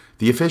answer.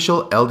 The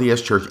official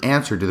LDS Church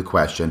answer to the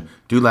question,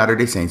 do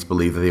Latter-day Saints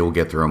believe that they will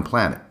get their own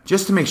planet?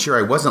 Just to make sure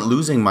I wasn't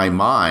losing my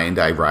mind,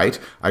 I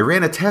write, I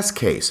ran a test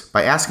case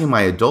by asking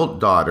my adult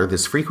daughter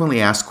this frequently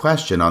asked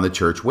question on the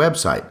church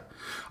website.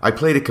 I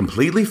played it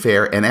completely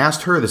fair and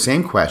asked her the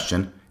same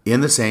question in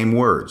the same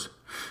words.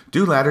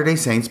 Do Latter-day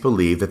Saints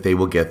believe that they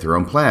will get their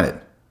own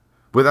planet?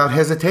 Without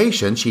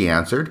hesitation, she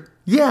answered,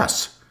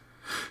 yes.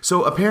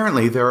 So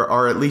apparently there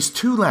are at least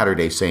 2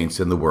 Latter-day Saints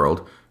in the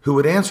world who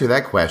would answer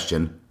that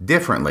question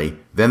differently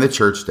than the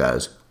Church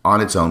does on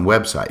its own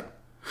website.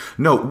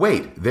 No,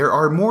 wait, there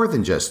are more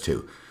than just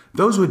 2.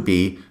 Those would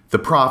be the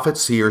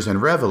prophets, seers, and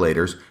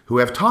revelators who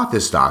have taught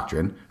this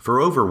doctrine for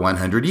over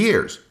 100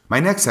 years. My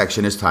next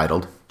section is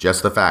titled,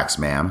 Just the Facts,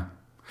 Ma'am.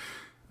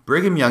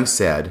 Brigham Young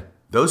said,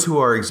 those who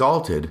are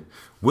exalted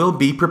will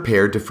be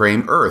prepared to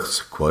frame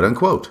earths, quote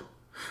unquote.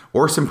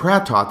 Orson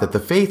Pratt taught that the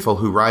faithful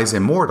who rise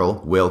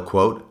immortal will,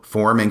 quote,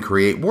 form and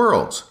create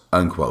worlds,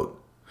 unquote.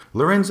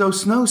 Lorenzo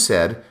Snow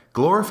said,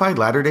 glorified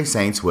Latter-day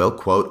Saints will,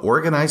 quote,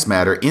 organize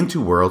matter into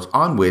worlds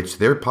on which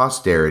their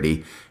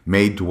posterity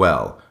may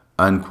dwell,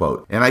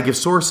 unquote. And I give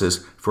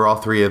sources for all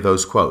 3 of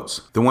those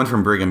quotes. The one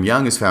from Brigham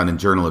Young is found in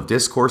Journal of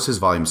Discourses,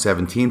 Volume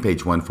 17,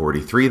 page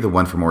 143. The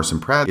one from Orson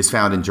Pratt is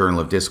found in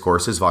Journal of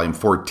Discourses, Volume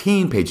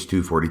 14, page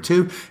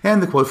 242.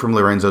 And the quote from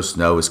Lorenzo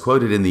Snow is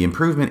quoted in The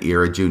Improvement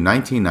Era, June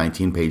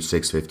 1919, page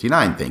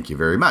 659. Thank you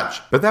very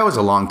much. But that was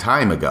a long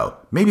time ago.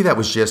 Maybe that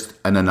was just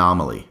an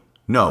anomaly.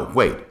 No,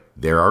 wait.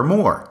 There are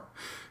more.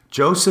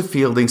 Joseph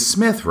Fielding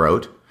Smith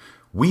wrote,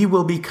 we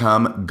will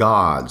become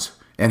gods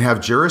and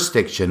have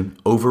jurisdiction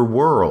over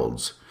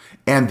worlds,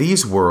 and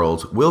these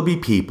worlds will be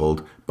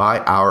peopled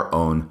by our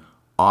own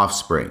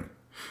offspring.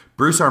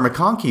 Bruce R.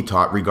 McConkie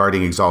taught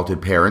regarding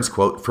exalted parents,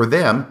 quote, for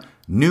them,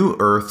 new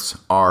earths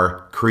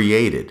are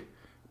created,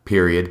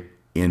 period,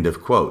 end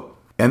of quote.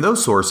 And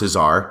those sources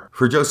are,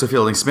 for Joseph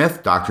Fielding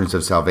Smith, Doctrines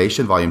of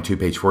Salvation, Volume 2,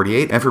 page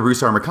 48, and for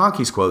Bruce R.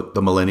 McConkie's quote,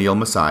 The Millennial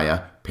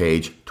Messiah,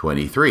 page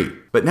 23.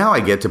 But now I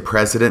get to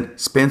President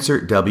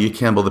Spencer W.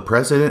 Kimball, the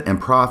president and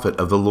prophet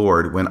of the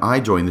Lord, when I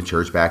joined the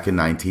church back in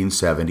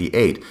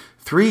 1978.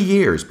 3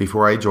 years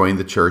before I joined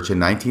the church in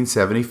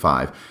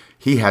 1975,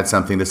 he had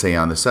something to say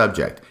on the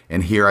subject,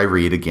 and here I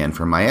read again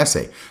from my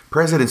essay.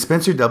 President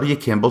Spencer W.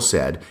 Kimball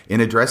said,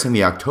 in addressing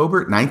the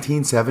October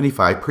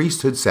 1975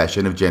 priesthood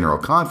session of General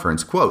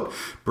Conference, quote,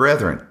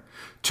 brethren,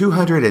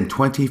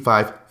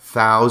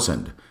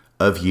 225,000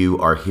 of you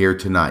are here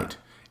tonight.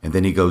 And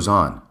then he goes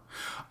on,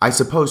 I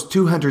suppose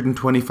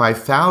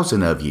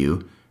 225,000 of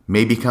you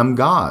may become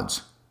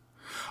gods.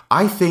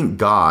 I think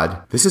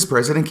God, this is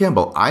President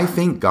Kimball, I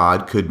think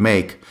God could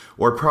make,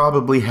 or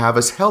probably have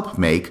us help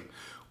make,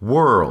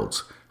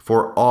 worlds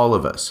for all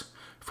of us,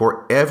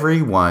 for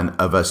every one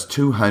of us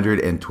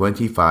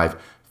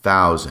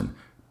 225,000,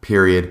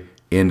 period,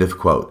 end of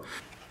quote.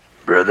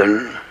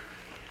 Brethren,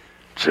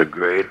 it's a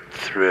great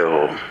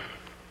thrill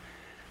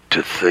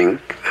to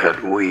think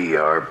that we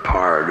are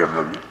part of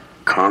a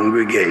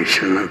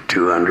congregation of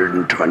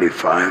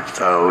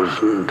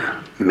 225,000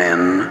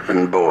 men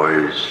and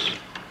boys.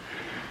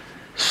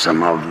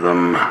 Some of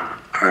them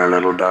are a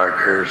little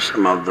darker,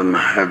 some of them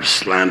have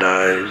slant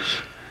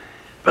eyes,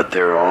 but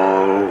they're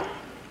all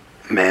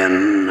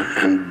men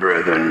and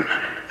brethren,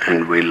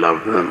 and we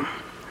love them.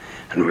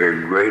 And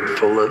we're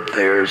grateful that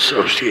they're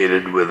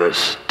associated with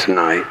us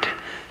tonight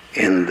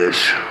in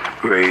this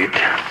great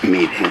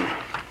meeting.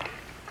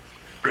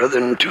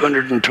 Brethren,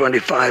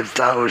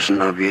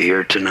 225,000 of you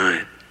here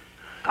tonight.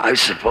 I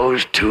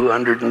suppose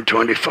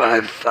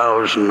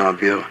 225,000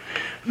 of you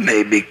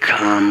may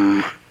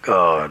become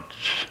gods.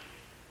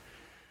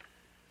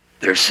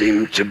 There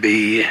seems to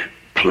be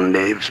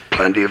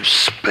plenty of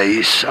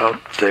space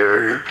out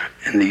there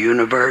in the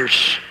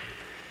universe,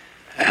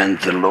 and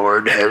the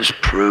Lord has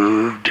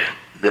proved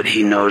that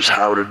he knows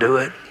how to do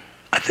it.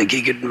 I think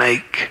he could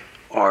make,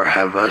 or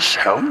have us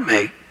help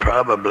make,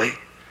 probably,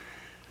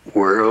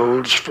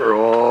 worlds for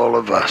all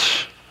of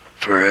us.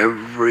 For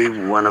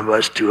every one of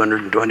us,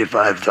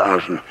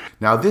 225,000.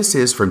 Now this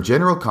is from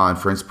General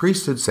Conference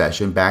Priesthood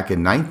Session back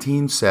in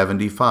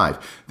 1975.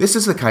 This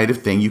is the kind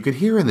of thing you could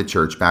hear in the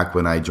church back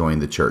when I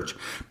joined the church.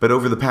 But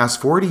over the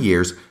past 40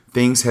 years,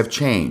 things have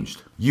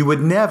changed. You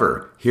would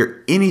never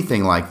hear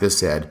anything like this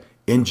said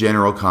in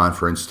General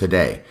Conference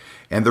today.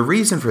 And the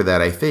reason for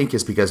that, I think,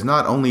 is because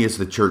not only is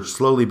the church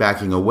slowly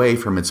backing away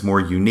from its more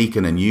unique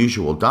and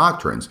unusual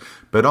doctrines,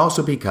 but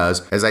also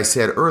because, as I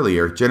said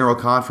earlier, General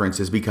Conference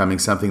is becoming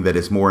something that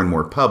is more and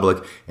more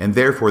public, and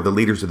therefore the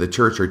leaders of the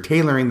church are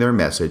tailoring their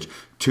message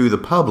to the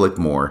public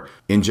more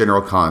in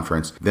General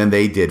Conference than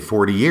they did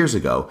 40 years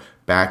ago,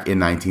 back in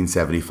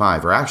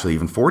 1975, or actually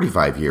even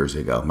 45 years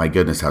ago. My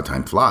goodness, how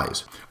time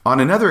flies. On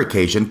another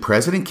occasion,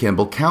 President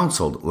Kimball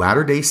counseled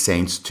Latter-day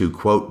Saints to,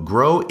 quote,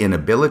 grow in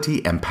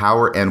ability and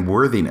power and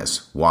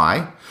worthiness.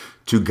 Why?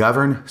 To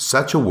govern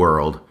such a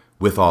world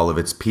with all of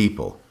its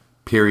people.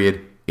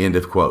 Period. End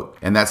of quote.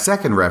 And that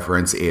second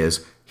reference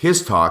is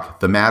his talk,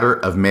 The Matter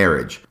of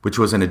Marriage, which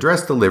was an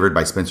address delivered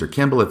by Spencer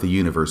Kimball at the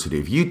University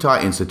of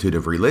Utah Institute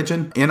of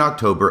Religion in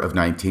October of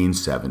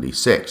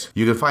 1976.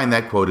 You can find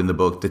that quote in the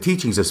book, The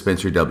Teachings of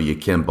Spencer W.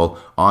 Kimball,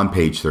 on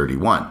page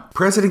 31.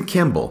 President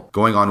Kimball,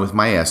 going on with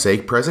my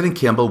essay, President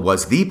Kimball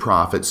was the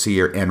prophet,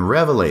 seer, and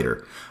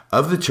revelator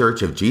of the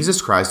Church of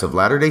Jesus Christ of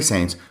Latter-day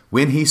Saints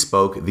when he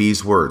spoke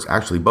these words.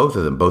 Actually, both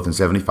of them, both in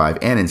 75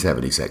 and in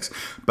 76.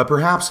 But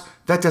perhaps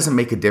that doesn't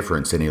make a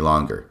difference any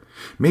longer.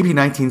 Maybe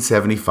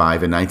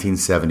 1975 and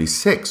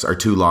 1976 are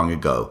too long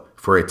ago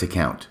for it to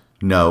count.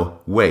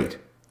 No, wait,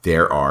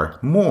 there are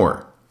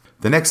more.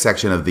 The next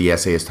section of the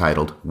essay is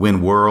titled,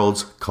 When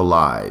Worlds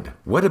Collide.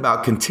 What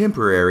about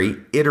contemporary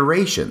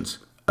iterations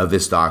of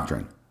this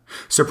doctrine?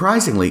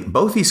 Surprisingly,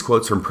 both these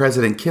quotes from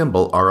President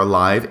Kimball are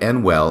alive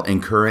and well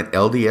in current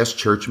LDS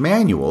church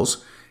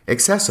manuals,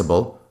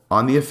 accessible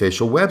on the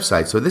official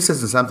website. So this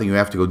isn't something you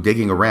have to go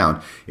digging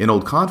around in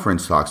old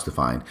conference talks to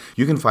find.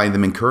 You can find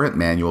them in current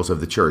manuals of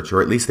the church,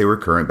 or at least they were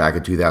current back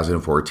in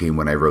 2014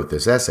 when I wrote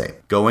this essay.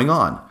 Going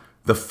on,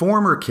 the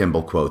former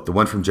Kimball quote, the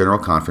one from General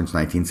Conference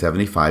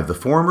 1975, the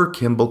former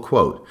Kimball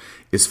quote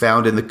is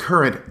found in the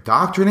current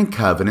Doctrine and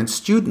Covenants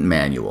student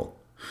manual,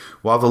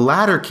 while the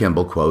latter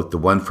Kimball quote, the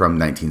one from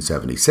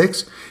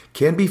 1976,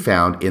 can be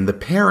found in the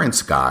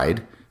Parents'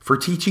 Guide for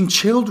Teaching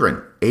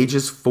Children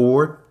ages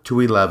 4 to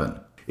 11.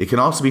 It can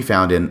also be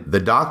found in the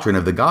Doctrine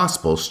of the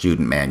Gospel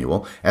student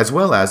manual, as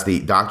well as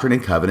the Doctrine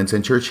and Covenants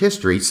and Church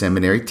History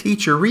Seminary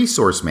Teacher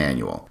Resource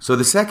Manual. So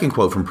the second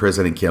quote from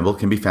President Kimball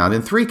can be found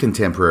in 3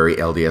 contemporary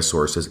LDS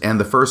sources, and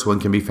the first one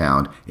can be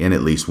found in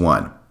at least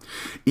 1.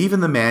 Even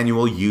the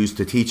manual used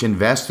to teach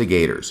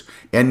investigators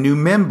and new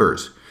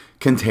members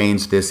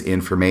contains this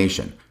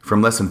information.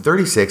 From Lesson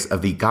 36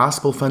 of the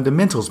Gospel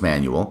Fundamentals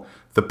Manual,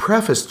 the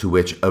preface to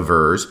which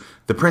avers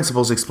the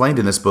principles explained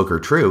in this book are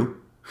true,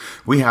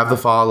 we have the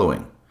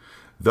following.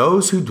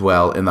 Those who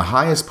dwell in the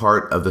highest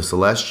part of the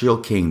celestial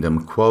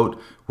kingdom, quote,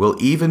 will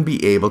even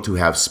be able to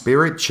have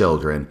spirit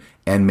children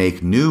and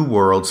make new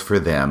worlds for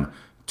them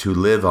to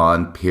live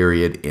on,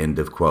 period, end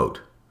of quote.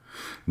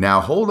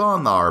 Now hold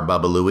on thar,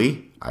 Bubba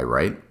Louie, I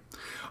write.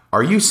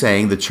 Are you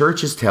saying the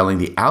church is telling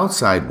the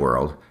outside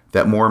world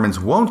that Mormons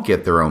won't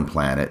get their own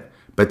planet,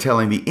 but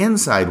telling the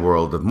inside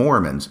world of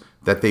Mormons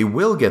that they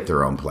will get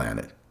their own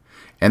planet,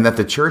 and that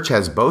the church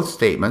has both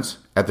statements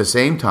at the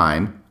same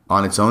time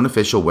on its own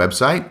official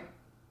website?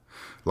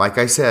 Like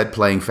I said,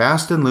 playing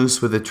fast and loose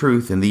with the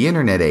truth in the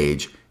internet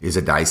age is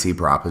a dicey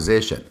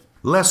proposition.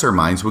 Lesser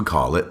minds would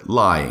call it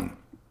lying.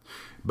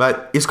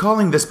 But is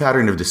calling this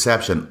pattern of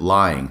deception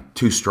lying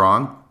too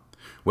strong?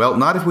 Well,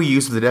 not if we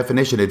use the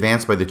definition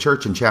advanced by the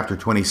church in chapter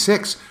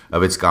 26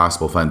 of its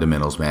Gospel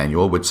Fundamentals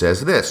Manual, which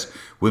says this,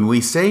 when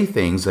we say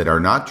things that are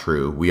not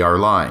true, we are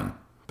lying.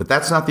 But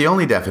that's not the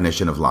only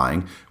definition of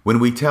lying. When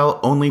we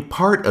tell only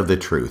part of the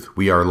truth,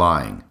 we are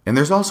lying. And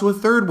there's also a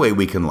third way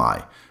we can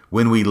lie.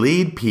 When we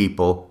lead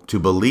people to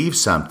believe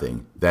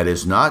something that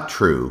is not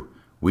true,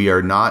 we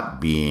are not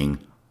being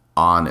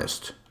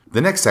honest.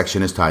 The next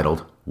section is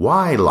titled,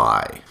 Why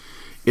Lie?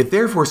 It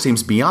therefore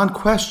seems beyond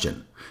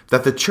question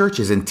that the church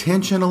is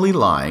intentionally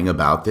lying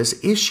about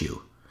this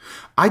issue.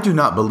 I do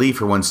not believe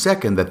for 1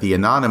 second that the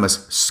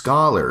anonymous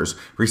scholars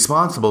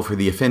responsible for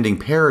the offending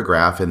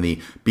paragraph in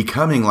the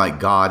Becoming Like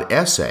God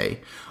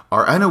essay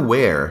are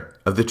unaware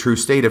of the true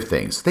state of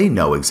things. They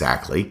know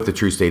exactly the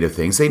true state of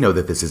things. They know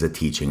that this is a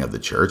teaching of the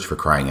church, for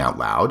crying out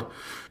loud.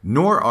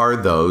 Nor are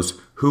those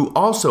who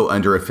also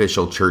under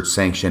official church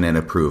sanction and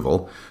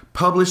approval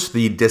publish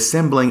the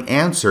dissembling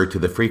answer to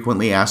the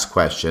frequently asked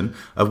question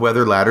of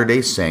whether Latter-day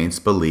Saints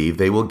believe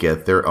they will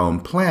get their own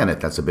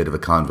planet. That's a bit of a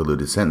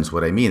convoluted sentence.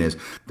 What I mean is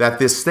that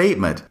this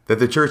statement that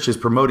the church is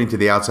promoting to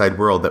the outside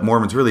world that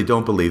Mormons really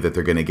don't believe that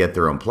they're going to get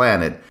their own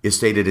planet is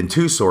stated in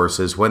two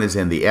sources. One is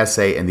in the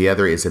essay and the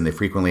other is in the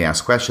frequently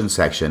asked questions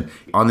section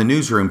on the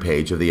newsroom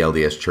page of the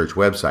LDS Church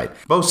website.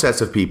 Both sets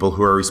of people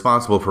who are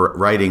responsible for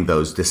writing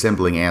those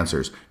dissembling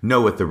answers know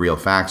what the real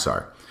facts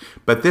are.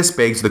 But this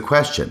begs the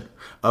question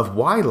of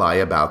why lie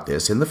about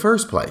this in the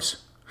first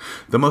place.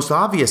 The most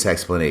obvious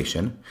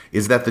explanation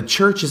is that the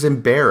church is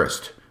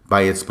embarrassed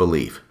by its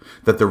belief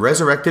that the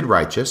resurrected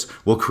righteous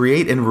will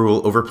create and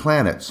rule over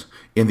planets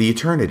in the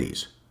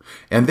eternities,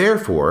 and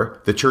therefore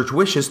the church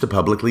wishes to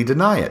publicly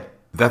deny it.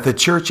 That the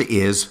church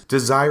is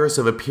desirous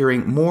of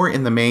appearing more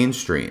in the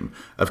mainstream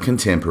of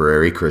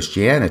contemporary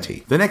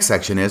Christianity. The next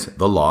section is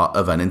the law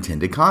of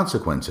unintended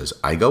consequences.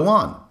 I go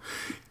on.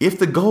 If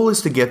the goal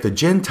is to get the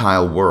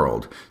Gentile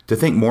world to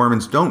think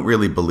Mormons don't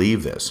really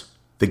believe this,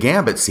 the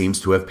gambit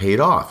seems to have paid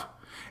off.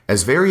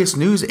 As various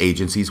news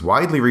agencies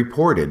widely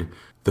reported,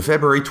 the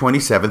February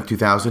 27,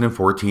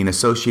 2014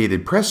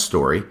 Associated Press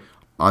story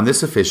on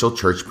this official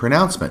church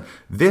pronouncement.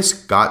 This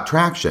got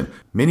traction.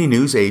 Many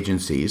news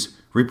agencies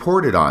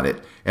reported on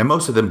it, and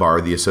most of them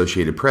borrowed the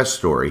Associated Press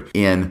story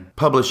in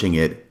publishing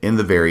it in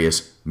the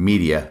various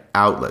media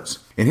outlets.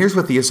 And here's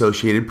what the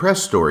Associated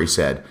Press story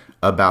said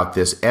about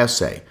this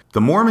essay.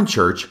 The Mormon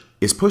Church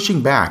is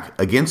pushing back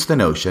against the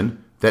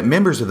notion that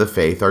members of the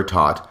faith are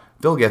taught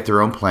they'll get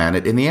their own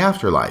planet in the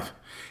afterlife,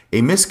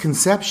 a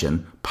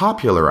misconception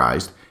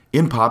popularized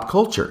in pop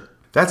culture.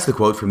 That's the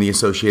quote from the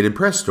Associated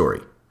Press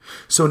story.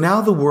 So now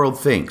the world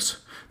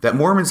thinks that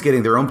Mormons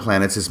getting their own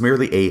planets is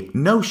merely a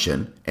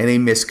notion and a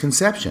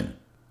misconception.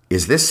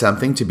 Is this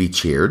something to be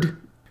cheered?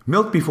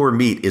 Milk before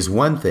meat is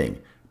one thing,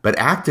 but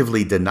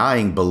actively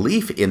denying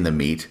belief in the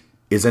meat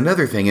is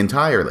another thing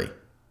entirely.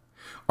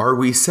 Are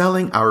we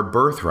selling our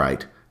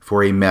birthright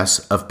for a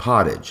mess of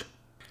pottage?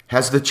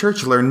 Has the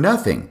church learned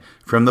nothing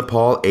from the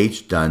Paul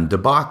H. Dunn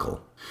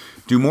debacle?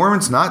 Do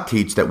Mormons not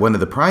teach that one of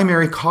the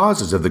primary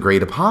causes of the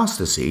great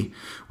apostasy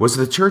was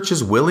the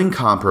church's willing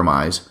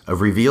compromise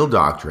of revealed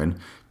doctrine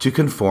to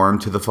conform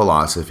to the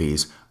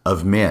philosophies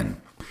of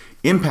men?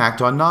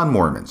 Impact on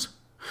non-Mormons.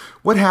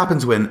 What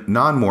happens when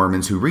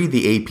non-Mormons who read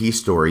the AP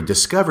story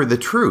discover the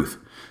truth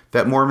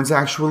that Mormons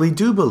actually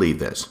do believe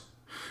this?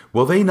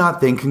 Will they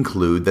not then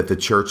conclude that the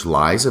church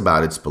lies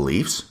about its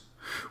beliefs?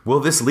 Will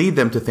this lead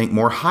them to think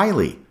more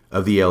highly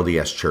of the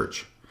LDS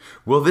Church?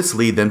 Will this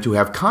lead them to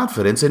have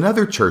confidence in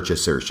other church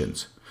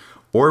assertions?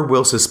 Or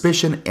will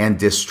suspicion and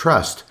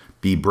distrust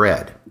be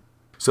bred?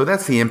 So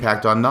that's the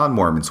impact on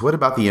non-Mormons. What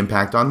about the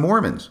impact on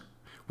Mormons?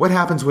 What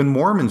happens when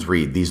Mormons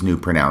read these new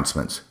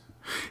pronouncements?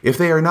 If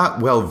they are not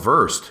well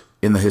versed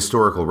in the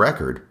historical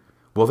record,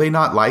 will they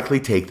not likely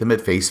take them at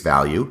face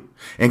value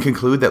and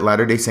conclude that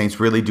Latter-day Saints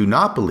really do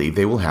not believe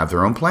they will have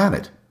their own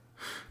planet?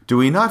 Do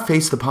we not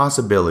face the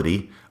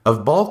possibility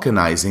of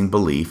balkanizing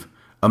belief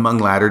among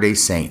Latter-day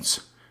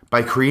Saints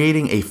by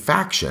creating a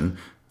faction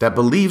that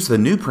believes the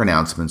new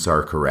pronouncements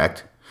are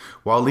correct,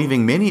 while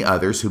leaving many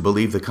others who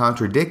believe the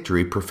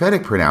contradictory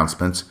prophetic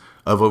pronouncements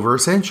of over a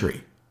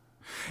century?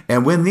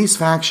 And when these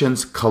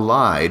factions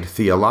collide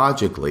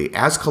theologically,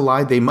 as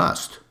collide they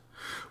must,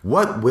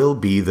 what will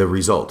be the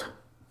result?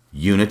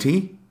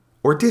 Unity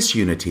or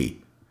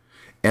disunity?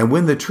 And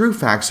when the true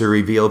facts are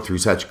revealed through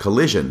such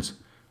collisions,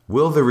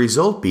 will the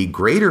result be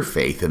greater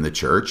faith in the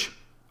church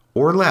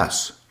or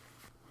less?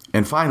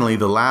 And finally,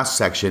 the last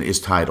section is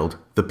titled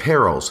The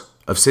Perils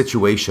of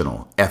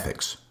Situational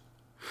Ethics.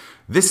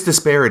 This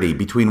disparity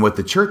between what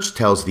the church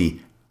tells the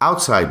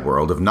outside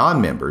world of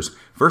non-members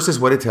versus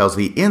what it tells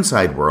the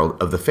inside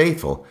world of the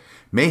faithful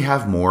may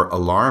have more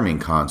alarming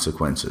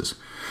consequences.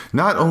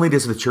 Not only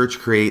does the church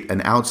create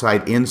an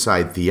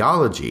outside-inside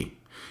theology,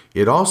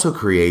 it also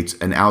creates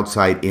an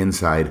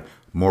outside-inside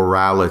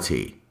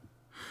morality.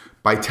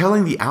 By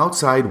telling the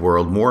outside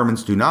world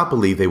Mormons do not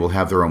believe they will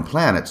have their own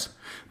planets,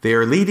 they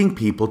are leading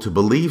people to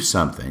believe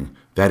something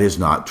that is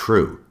not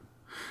true.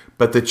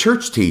 But the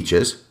church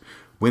teaches,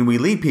 when we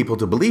lead people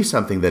to believe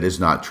something that is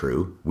not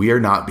true, we are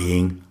not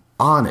being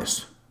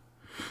honest.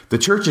 The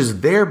church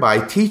is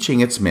thereby teaching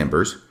its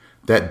members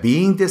that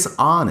being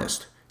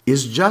dishonest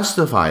is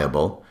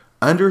justifiable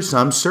under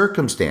some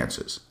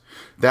circumstances,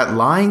 that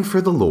lying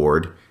for the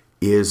Lord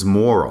is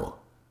moral.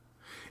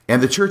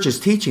 And the church is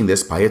teaching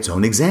this by its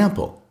own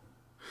example.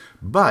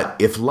 But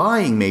if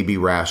lying may be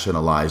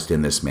rationalized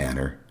in this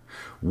manner,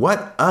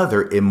 what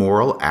other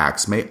immoral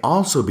acts may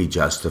also be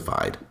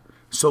justified,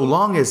 so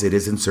long as it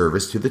is in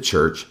service to the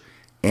church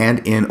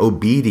and in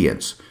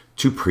obedience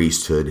to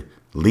priesthood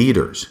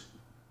leaders.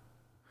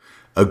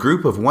 A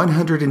group of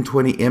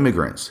 120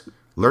 immigrants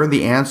learned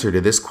the answer to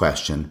this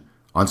question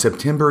on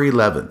September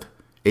 11th,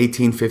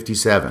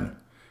 1857,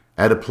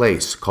 at a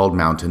place called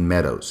Mountain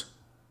Meadows.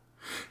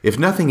 If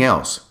nothing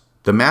else,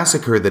 the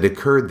massacre that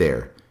occurred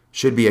there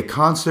should be a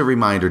constant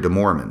reminder to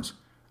Mormons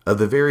of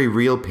the very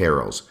real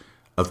perils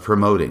of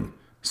promoting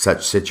such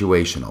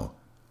situational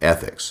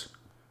ethics.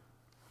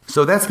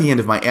 So that's the end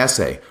of my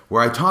essay,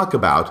 where I talk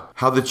about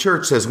how the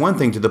church says one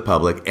thing to the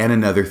public and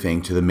another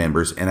thing to the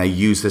members, and I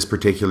use this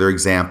particular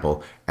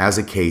example as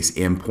a case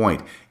in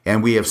point.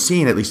 And we have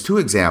seen at least two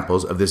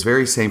examples of this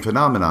very same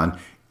phenomenon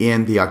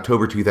in the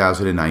October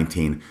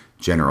 2019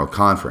 General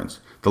Conference.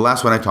 The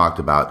last one I talked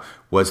about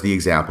was the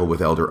example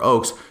with Elder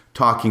Oaks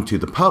talking to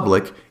the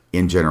public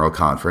in General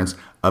Conference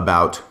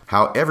about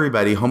how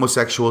everybody,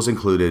 homosexuals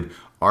included,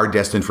 are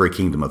destined for a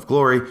kingdom of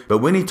glory. But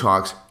when he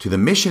talks to the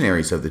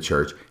missionaries of the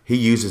church, he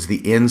uses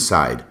the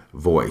inside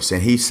voice,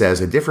 and he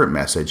says a different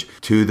message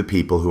to the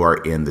people who are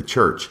in the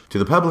church. To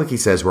the public, he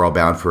says we're all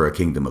bound for a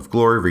kingdom of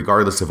glory,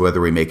 regardless of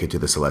whether we make it to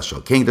the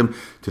celestial kingdom.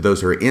 To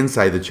those who are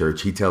inside the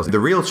church, he tells the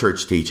real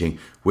church teaching,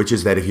 which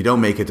is that if you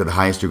don't make it to the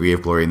highest degree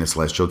of glory in the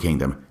celestial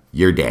kingdom,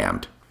 you're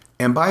damned.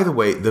 And by the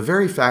way, the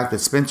very fact that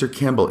Spencer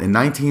Kimball in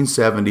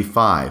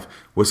 1975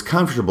 was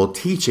comfortable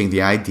teaching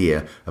the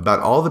idea about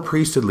all the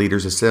priesthood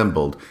leaders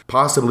assembled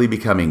possibly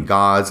becoming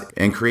gods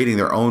and creating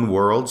their own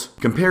worlds,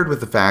 compared with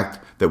the fact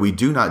that we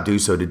do not do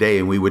so today,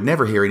 and we would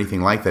never hear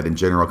anything like that in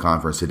General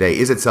Conference today,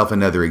 is itself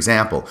another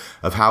example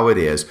of how it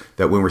is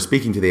that when we're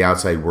speaking to the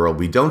outside world,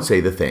 we don't say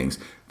the things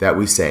that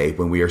we say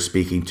when we are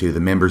speaking to the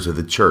members of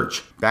the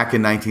church. Back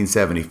in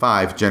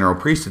 1975, General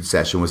Priesthood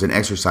Session was an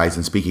exercise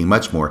in speaking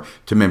much more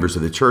to members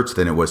of the church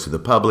than it was to the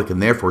public,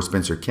 and therefore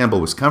Spencer Kimball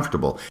was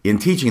comfortable in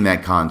teaching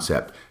that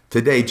concept.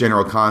 Today,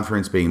 General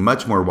Conference being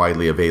much more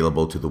widely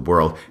available to the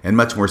world and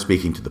much more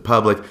speaking to the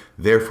public,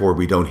 therefore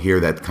we don't hear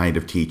that kind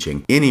of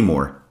teaching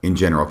anymore in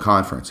General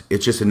Conference.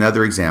 It's just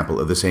another example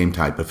of the same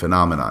type of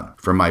phenomenon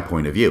from my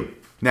point of view.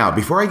 Now,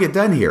 before I get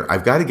done here,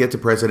 I've got to get to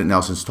President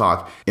Nelson's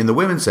talk in the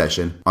women's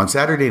session on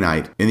Saturday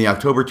night in the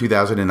October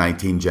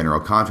 2019 General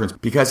Conference,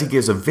 because he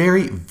gives a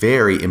very,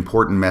 very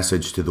important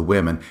message to the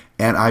women,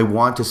 and I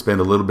want to spend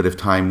a little bit of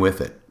time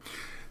with it.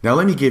 Now,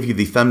 let me give you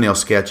the thumbnail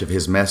sketch of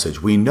his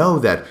message. We know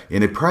that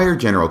in a prior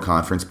General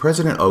Conference,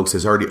 President Oaks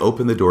has already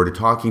opened the door to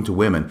talking to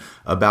women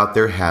about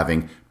their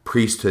having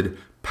priesthood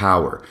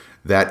power.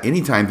 That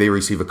anytime they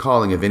receive a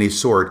calling of any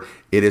sort,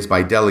 it is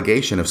by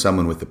delegation of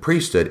someone with the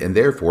priesthood, and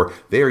therefore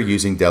they are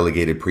using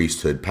delegated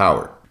priesthood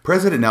power.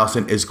 President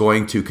Nelson is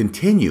going to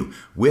continue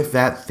with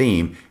that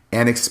theme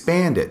and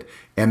expand it.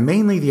 And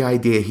mainly the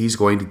idea he's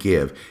going to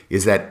give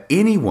is that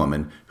any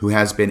woman who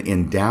has been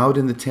endowed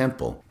in the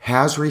temple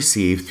has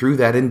received through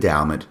that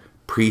endowment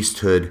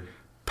priesthood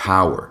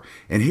power.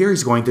 And here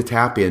he's going to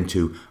tap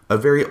into a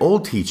very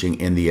old teaching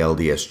in the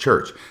LDS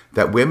Church,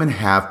 that women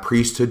have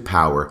priesthood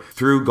power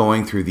through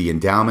going through the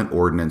endowment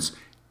ordinance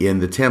in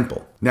the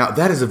temple. Now,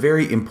 that is a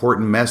very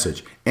important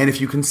message. And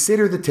if you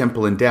consider the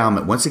temple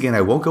endowment, once again,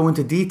 I won't go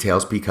into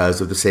details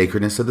because of the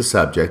sacredness of the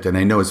subject, and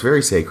I know it's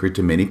very sacred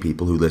to many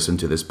people who listen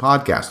to this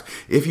podcast.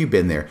 If you've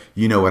been there,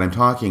 you know what I'm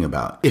talking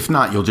about. If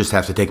not, you'll just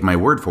have to take my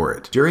word for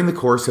it. During the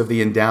course of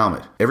the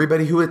endowment,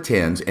 everybody who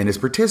attends and is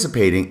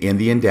participating in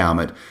the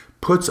endowment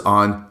puts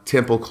on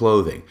temple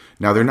clothing.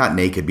 Now, they're not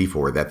naked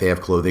before that. They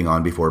have clothing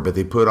on before, but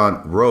they put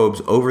on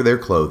robes over their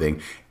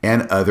clothing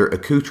and other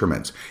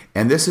accoutrements.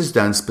 And this is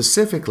done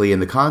specifically in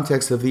the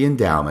context of the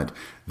endowment,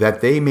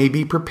 that they may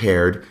be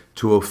prepared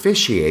to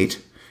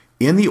officiate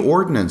in the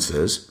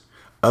ordinances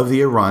of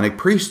the Aaronic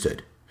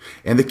priesthood.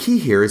 And the key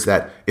here is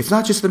that it's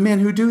not just the men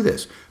who do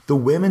this. The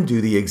women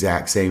do the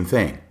exact same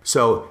thing.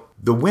 So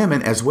the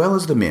women, as well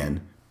as the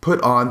men,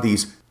 put on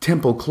these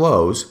temple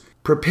clothes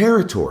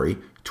preparatory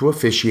to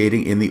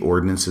officiating in the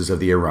ordinances of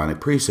the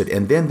Aaronic priesthood.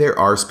 And then there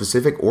are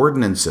specific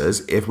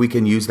ordinances, if we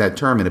can use that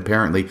term, and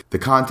apparently the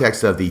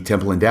context of the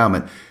temple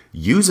endowment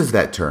uses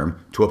that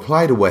term to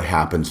apply to what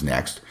happens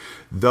next.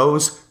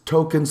 Those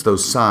tokens,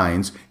 those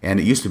signs, and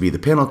it used to be the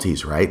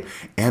penalties, right?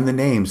 And the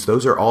names,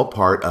 those are all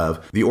part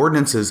of the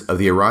ordinances of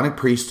the Aaronic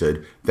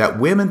priesthood that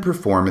women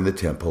perform in the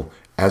temple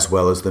as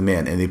well as the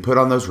men. And they put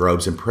on those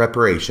robes in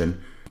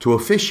preparation to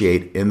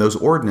officiate in those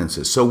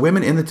ordinances. So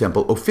women in the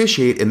temple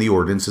officiate in the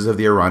ordinances of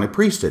the Aaronic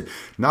priesthood.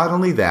 Not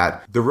only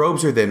that, the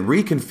robes are then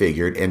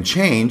reconfigured and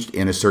changed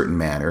in a certain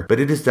manner, but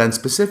it is done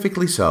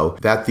specifically so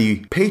that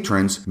the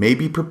patrons may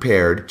be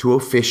prepared to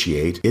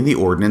officiate in the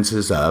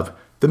ordinances of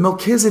the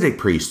Melchizedek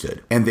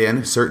priesthood. And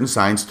then certain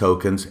signs,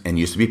 tokens, and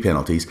used to be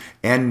penalties,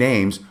 and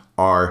names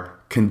are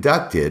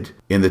conducted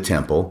in the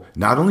temple,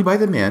 not only by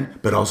the men,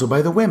 but also by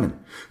the women.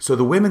 So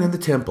the women in the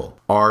temple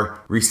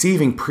are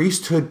receiving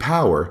priesthood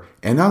power,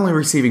 and not only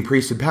receiving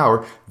priesthood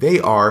power,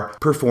 they are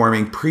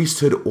performing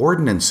priesthood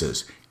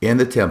ordinances in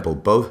the temple,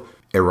 both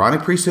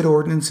Aaronic priesthood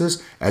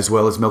ordinances as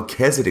well as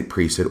Melchizedek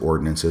priesthood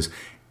ordinances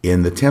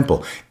in the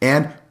temple.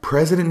 And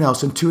President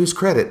Nelson, to his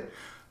credit,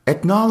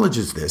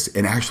 acknowledges this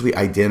and actually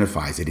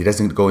identifies it. He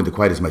doesn't go into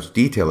quite as much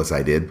detail as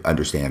I did,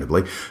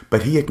 understandably,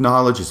 but he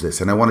acknowledges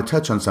this, and I want to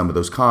touch on some of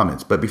those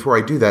comments. But before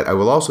I do that, I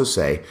will also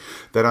say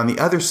that on the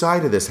other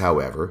side of this,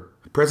 however,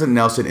 President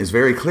Nelson is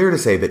very clear to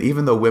say that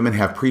even though women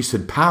have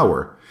priesthood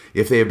power,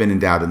 if they have been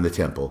endowed in the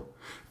temple,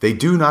 they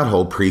do not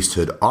hold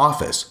priesthood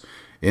office.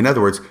 In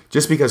other words,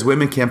 just because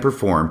women can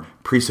perform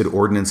priesthood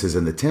ordinances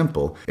in the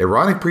temple,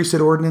 Aaronic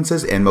priesthood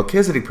ordinances and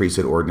Melchizedek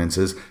priesthood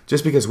ordinances,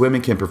 just because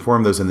women can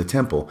perform those in the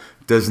temple,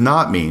 does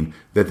not mean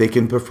that they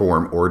can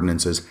perform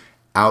ordinances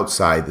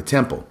outside the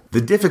temple.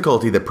 The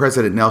difficulty that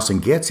President Nelson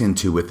gets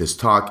into with this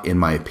talk, in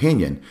my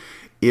opinion,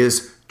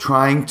 is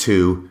trying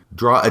to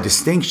draw a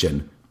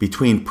distinction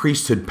between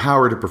priesthood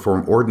power to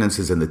perform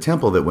ordinances in the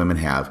temple that women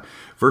have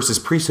versus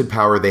priesthood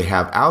power they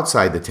have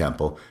outside the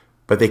temple,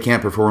 but they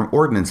can't perform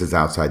ordinances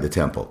outside the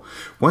temple.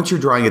 Once you're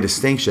drawing a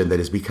distinction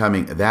that is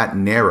becoming that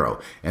narrow,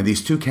 and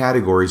these two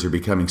categories are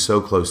becoming so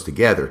close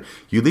together,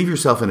 you leave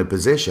yourself in a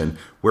position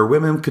where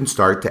women can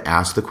start to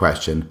ask the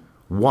question,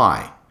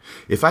 why?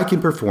 If I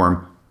can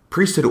perform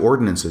priesthood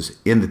ordinances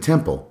in the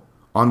temple,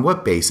 on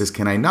what basis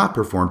can I not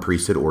perform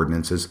priesthood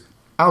ordinances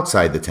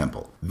outside the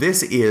temple?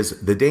 This is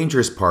the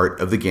dangerous part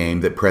of the game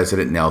that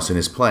President Nelson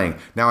is playing.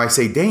 Now, I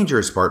say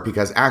dangerous part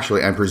because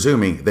actually I'm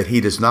presuming that he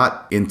does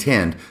not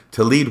intend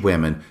to lead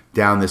women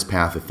down this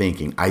path of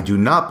thinking. I do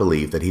not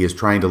believe that he is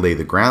trying to lay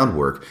the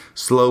groundwork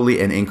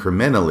slowly and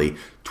incrementally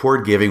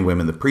toward giving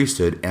women the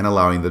priesthood and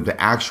allowing them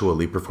to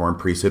actually perform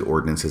priesthood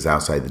ordinances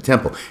outside the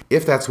temple.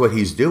 If that's what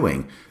he's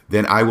doing,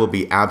 then I will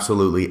be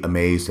absolutely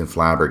amazed and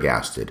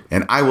flabbergasted.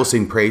 And I will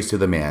sing praise to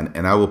the man,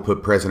 and I will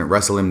put President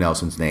Russell M.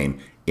 Nelson's name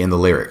in the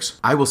lyrics.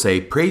 I will say,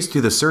 praise to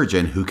the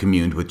surgeon who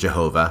communed with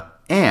Jehovah,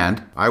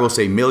 and I will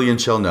say,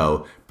 millions shall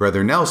know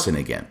Brother Nelson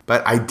again.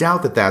 But I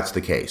doubt that that's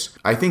the case.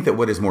 I think that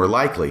what is more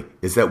likely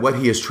is that what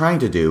he is trying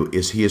to do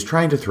is he is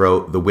trying to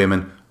throw the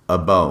women a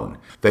bone,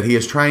 that he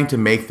is trying to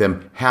make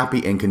them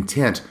happy and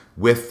content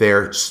with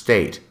their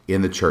state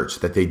in the church,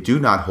 that they do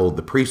not hold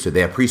the priesthood.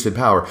 They have priesthood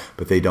power,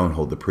 but they don't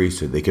hold the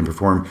priesthood. They can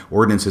perform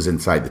ordinances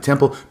inside the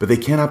temple, but they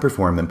cannot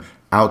perform them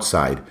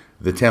outside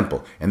the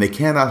temple. And they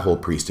cannot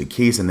hold priesthood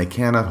keys, and they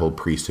cannot hold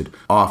priesthood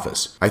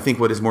office. I think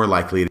what is more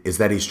likely is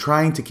that he's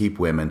trying to keep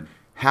women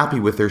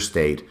happy with their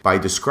state by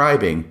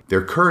describing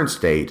their current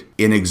state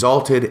in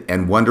exalted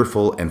and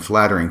wonderful and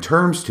flattering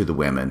terms to the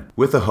women,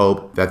 with the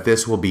hope that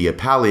this will be a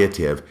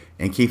palliative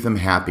and keep them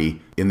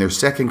happy in their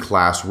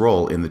second-class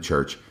role in the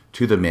church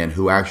to the men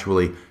who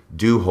actually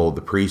do hold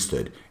the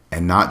priesthood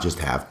and not just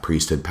have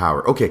priesthood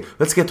power. Okay,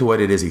 let's get to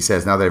what it is he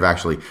says. Now that I've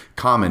actually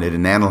commented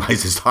and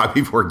analyzed his talk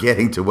before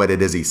getting to what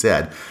it is he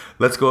said,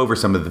 let's go over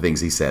some of the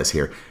things he says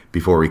here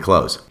before we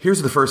close.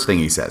 Here's the first thing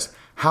he says.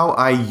 How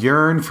I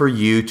yearn for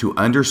you to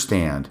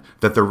understand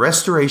that the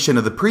restoration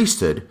of the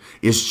priesthood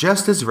is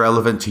just as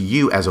relevant to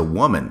you as a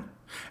woman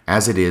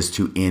as it is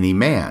to any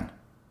man.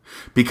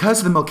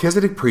 Because the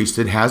Melchizedek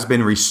priesthood has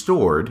been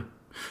restored,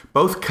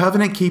 both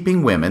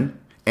covenant-keeping women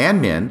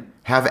and men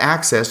have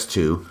access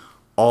to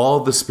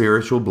all the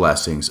spiritual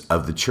blessings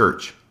of the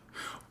church.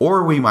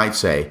 Or we might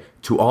say,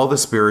 to all the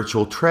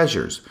spiritual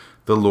treasures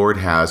the Lord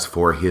has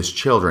for his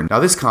children. Now,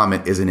 this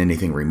comment isn't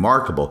anything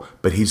remarkable,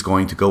 but he's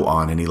going to go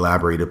on and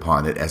elaborate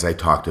upon it as I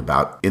talked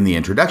about in the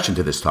introduction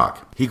to this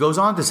talk. He goes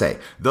on to say,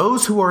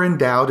 those who are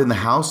endowed in the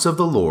house of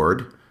the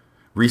Lord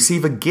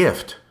receive a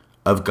gift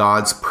of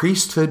God's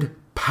priesthood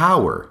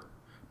power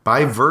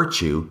by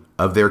virtue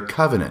of their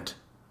covenant,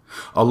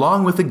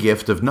 along with the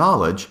gift of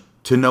knowledge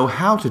to know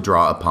how to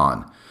draw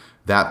upon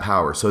that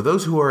power. So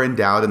those who are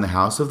endowed in the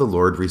house of the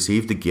Lord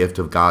receive the gift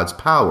of God's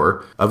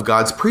power, of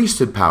God's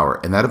priesthood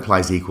power, and that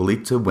applies equally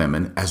to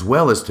women as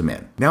well as to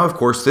men. Now, of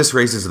course, this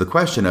raises the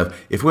question of,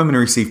 if women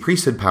receive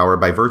priesthood power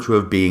by virtue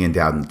of being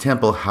endowed in the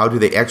temple, how do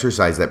they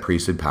exercise that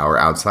priesthood power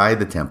outside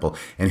the temple?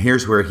 And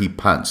here's where he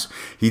punts.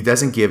 He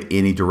doesn't give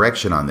any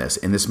direction on this,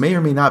 and this may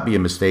or may not be a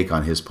mistake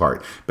on his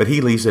part, but he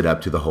leaves it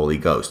up to the Holy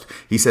Ghost.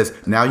 He says,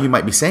 now you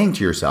might be saying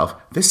to yourself,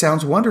 this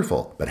sounds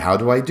wonderful, but how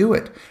do I do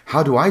it?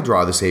 How do I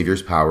draw the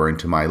Savior's power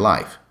into my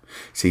life?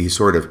 See, he's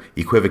sort of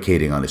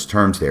equivocating on his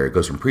terms there. It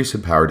goes from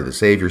priesthood power to the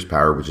Savior's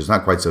power, which is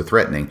not quite so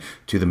threatening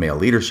to the male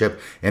leadership.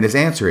 And his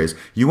answer is,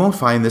 you won't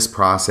find this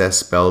process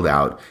spelled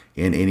out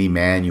in any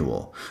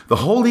manual. The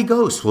Holy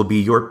Ghost will be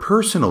your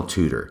personal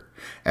tutor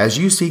as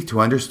you seek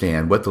to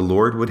understand what the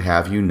Lord would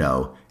have you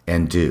know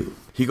and do.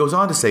 He goes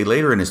on to say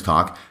later in his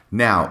talk,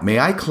 now, may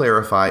I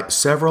clarify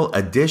several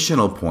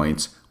additional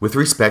points with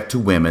respect to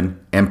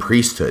women and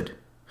priesthood.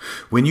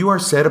 When you are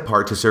set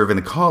apart to serve in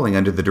a calling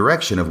under the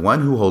direction of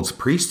one who holds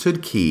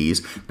priesthood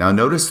keys, now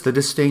notice the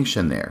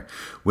distinction there.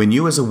 When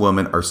you as a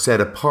woman are set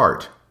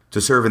apart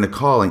to serve in a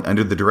calling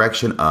under the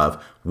direction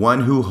of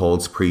one who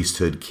holds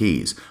priesthood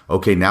keys.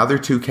 Okay, now there are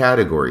two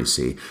categories,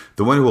 see.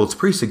 The one who holds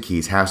priesthood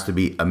keys has to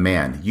be a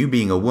man. You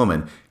being a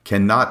woman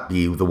cannot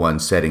be the one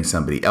setting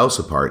somebody else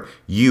apart.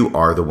 You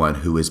are the one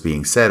who is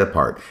being set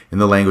apart. In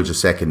the language of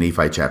 2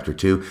 Nephi chapter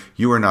 2,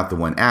 you are not the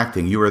one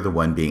acting, you are the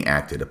one being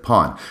acted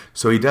upon.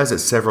 So he does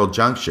at several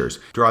junctures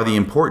draw the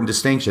important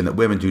distinction that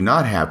women do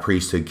not have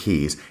priesthood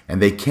keys,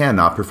 and they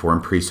cannot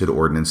perform priesthood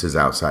ordinances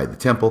outside the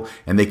temple,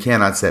 and they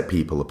cannot set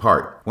people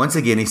apart. Once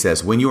again, he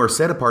says, when you are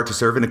set apart to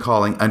serve in a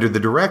calling under the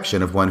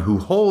direction of one who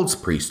holds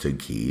priesthood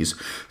keys,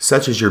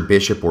 such as your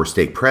bishop or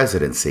stake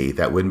presidency,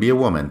 that wouldn't be a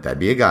woman, that'd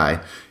be a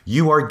guy,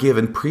 you are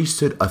given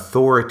priesthood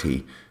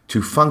authority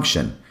to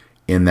function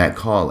in that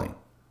calling.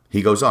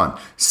 He goes on,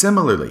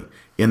 similarly,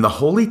 in the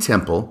holy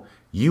temple,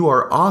 you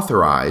are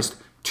authorized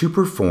to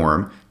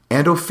perform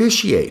and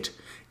officiate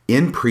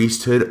in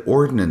priesthood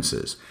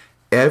ordinances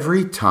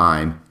every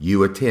time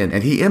you attend.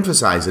 And he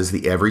emphasizes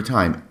the every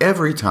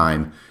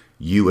time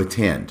you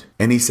attend.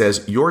 And he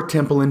says, your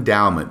temple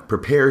endowment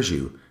prepares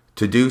you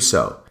to do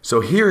so.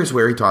 So here is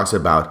where he talks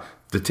about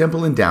the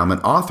temple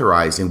endowment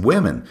authorizing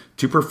women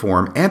to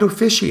perform and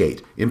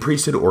officiate in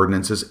priesthood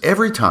ordinances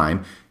every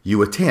time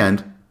you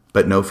attend,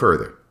 but no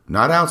further,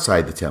 not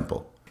outside the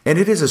temple. And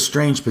it is a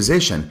strange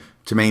position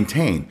to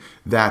maintain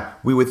that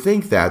we would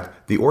think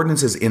that the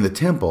ordinances in the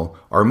temple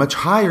are much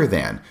higher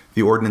than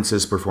the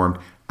ordinances performed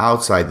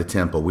outside the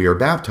temple. We are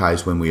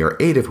baptized when we are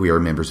 8 if we are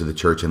members of the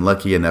church and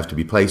lucky enough to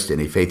be placed in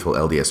a faithful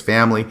LDS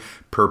family,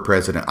 per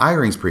President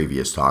Eyring's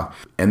previous talk,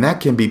 and that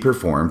can be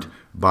performed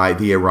by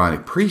the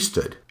Aaronic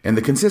priesthood. And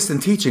the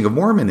consistent teaching of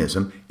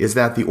Mormonism is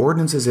that the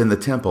ordinances in the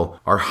temple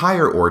are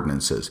higher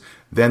ordinances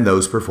than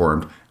those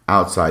performed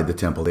outside the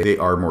temple. They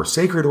are more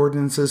sacred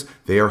ordinances,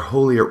 they are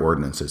holier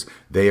ordinances,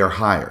 they are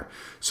higher.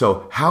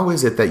 So how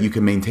is it that you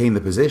can maintain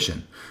the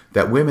position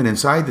that women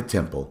inside the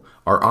temple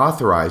are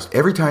authorized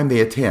every time they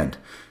attend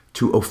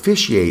to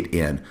officiate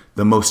in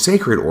the most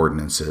sacred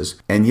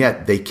ordinances, and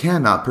yet they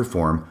cannot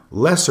perform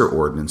lesser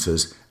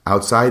ordinances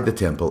outside the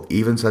temple,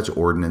 even such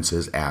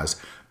ordinances as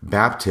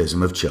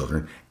baptism of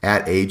children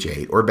at age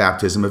 8 or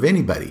baptism of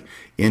anybody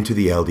into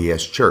the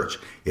LDS church?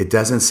 It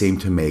doesn't seem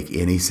to make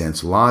any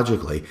sense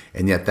logically,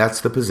 and yet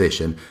that's the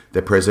position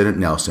that President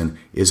Nelson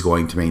is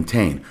going to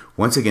maintain.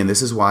 Once again,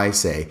 this is why I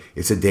say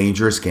it's a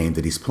dangerous game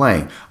that he's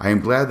playing. I am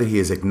glad that he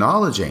is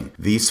acknowledging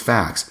these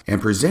facts and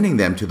presenting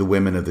them to the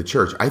women of the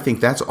church. I think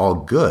that's all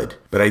good,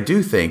 but I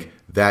do think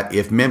that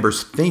if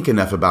members think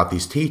enough about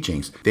these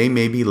teachings, they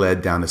may be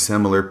led down a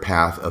similar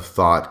path of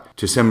thought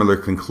to similar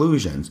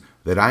conclusions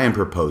that I am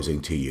proposing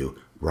to you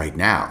right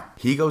now.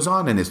 He goes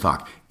on in his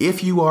talk.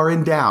 If you are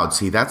endowed,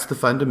 see, that's the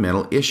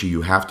fundamental issue.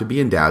 You have to be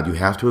endowed. You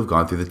have to have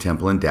gone through the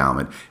temple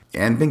endowment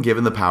and been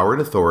given the power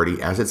and authority,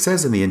 as it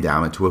says in the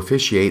endowment, to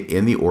officiate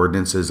in the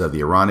ordinances of the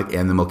Aaronic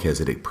and the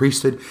Melchizedek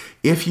priesthood.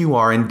 If you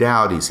are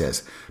endowed, he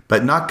says,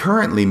 but not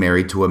currently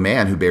married to a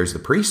man who bears the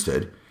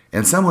priesthood,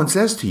 and someone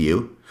says to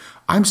you,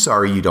 I'm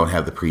sorry you don't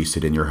have the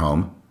priesthood in your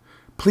home,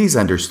 please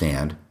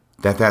understand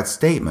that that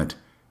statement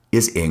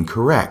is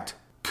incorrect.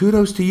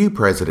 Kudos to you,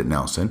 President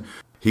Nelson.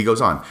 He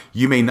goes on,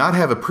 you may not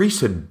have a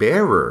priesthood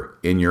bearer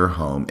in your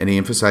home, and he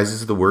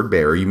emphasizes the word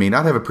bearer. You may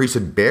not have a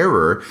priesthood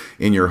bearer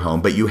in your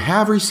home, but you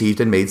have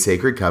received and made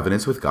sacred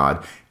covenants with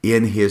God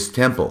in his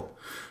temple.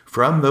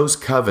 From those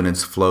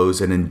covenants flows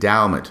an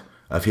endowment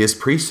of his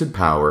priesthood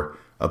power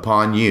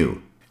upon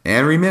you.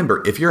 And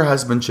remember, if your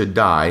husband should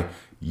die,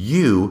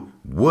 you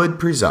would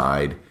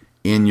preside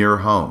in your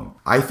home.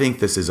 I think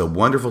this is a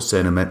wonderful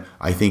sentiment.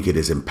 I think it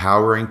is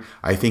empowering.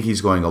 I think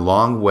he's going a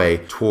long way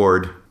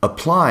toward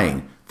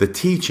applying the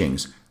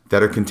teachings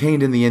that are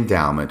contained in the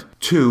endowment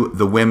to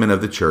the women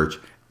of the church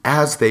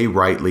as they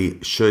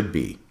rightly should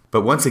be.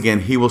 But once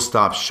again, he will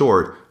stop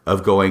short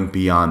of going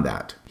beyond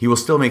that. He will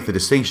still make the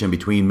distinction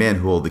between men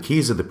who hold the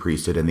keys of the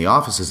priesthood and the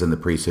offices in the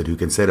priesthood who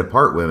can set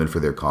apart women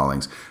for their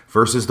callings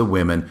versus the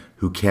women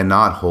who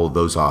cannot hold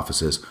those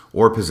offices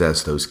or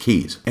possess those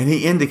keys. And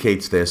he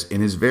indicates this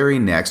in his very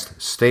next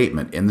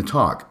statement in the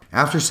talk.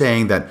 After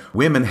saying that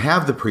women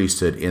have the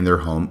priesthood in their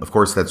home, of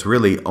course that's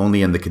really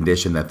only in the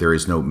condition that there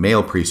is no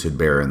male priesthood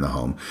bearer in the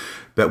home,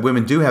 but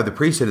women do have the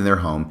priesthood in their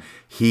home,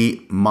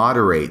 he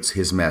moderates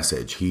his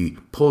message. He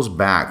pulls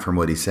back from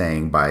what he's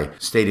saying by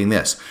stating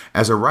this: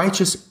 as a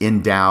righteous,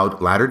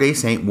 endowed Latter-day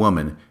Saint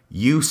woman,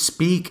 you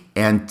speak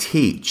and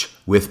teach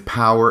with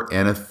power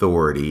and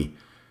authority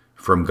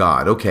from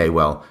God. Okay,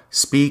 well,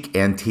 speak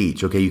and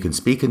teach. Okay, you can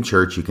speak in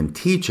church, you can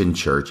teach in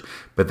church,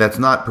 but that's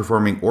not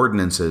performing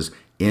ordinances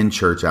in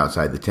church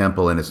outside the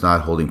temple, and it's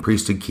not holding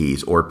priesthood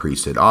keys or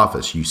priesthood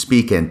office. You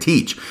speak and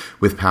teach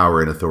with power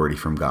and authority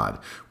from God.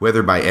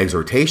 Whether by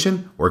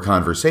exhortation or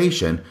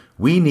conversation,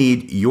 we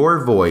need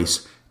your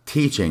voice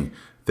teaching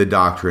the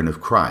doctrine of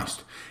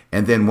Christ.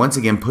 And then once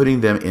again, putting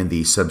them in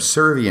the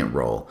subservient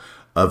role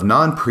of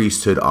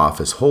non-priesthood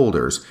office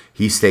holders,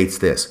 he states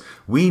this: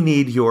 we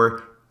need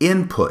your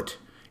input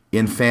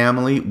in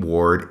family,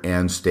 ward,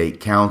 and state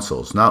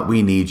councils. Not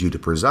we need you to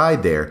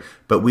preside there,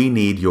 but we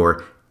need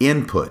your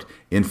input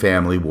in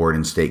family, ward,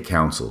 and state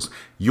councils.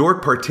 Your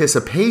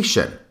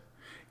participation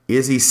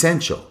is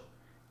essential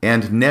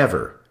and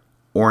never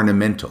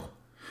ornamental.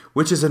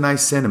 which is a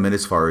nice sentiment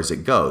as far as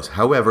it goes.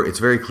 However, it's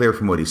very clear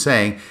from what he's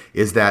saying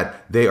is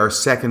that they are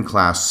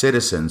second-class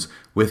citizens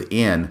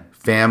within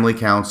family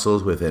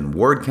councils, within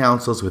ward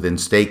councils, within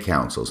state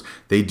councils.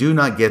 They do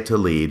not get to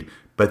lead,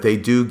 but they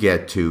do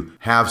get to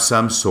have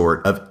some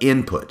sort of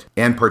input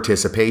and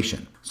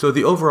participation. So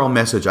the overall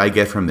message I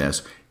get from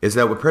this is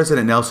that what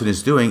President Nelson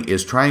is doing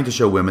is trying to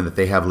show women that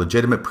they have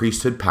legitimate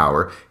priesthood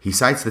power. He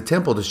cites the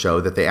temple to show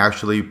that they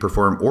actually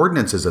perform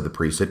ordinances of the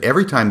priesthood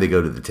every time they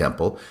go to the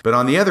temple. But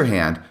on the other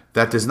hand,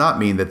 that does not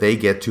mean that they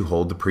get to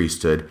hold the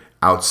priesthood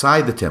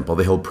outside the temple.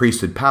 They hold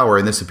priesthood power,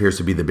 and this appears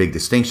to be the big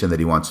distinction that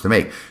he wants to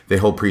make. They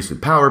hold priesthood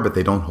power, but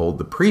they don't hold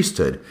the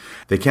priesthood.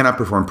 They cannot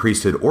perform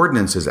priesthood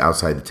ordinances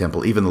outside the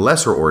temple, even the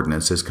lesser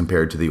ordinances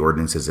compared to the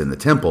ordinances in the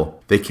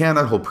temple. They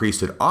cannot hold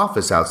priesthood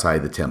office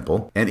outside the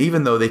temple, and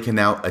even though they can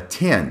now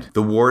attend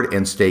the ward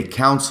and state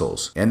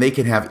councils, and they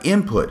can have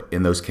input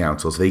in those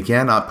councils, they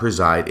cannot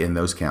preside in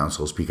those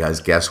councils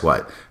because guess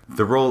what?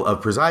 The role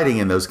of presiding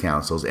in those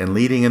councils and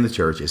leading in the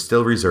church is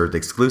still reserved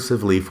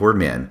exclusively for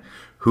men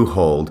who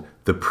hold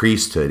the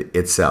priesthood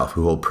itself,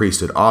 who hold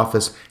priesthood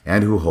office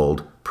and who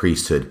hold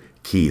priesthood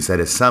keys. That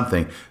is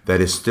something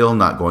that is still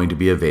not going to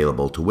be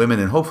available to women,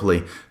 and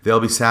hopefully they'll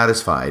be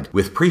satisfied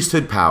with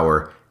priesthood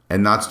power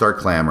and not start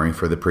clamoring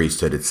for the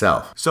priesthood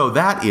itself. So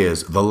that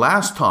is the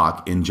last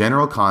talk in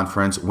General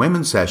Conference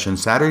Women's Session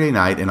Saturday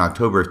night in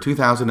October of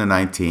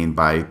 2019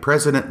 by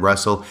President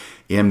Russell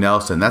M.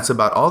 Nelson. That's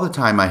about all the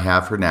time I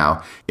have for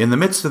now. In the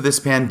midst of this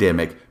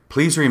pandemic,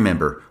 please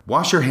remember,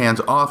 wash your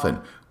hands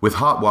often with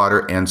hot water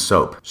and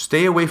soap.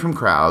 Stay away from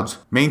crowds.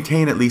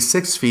 Maintain at least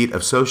 6 feet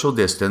of social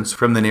distance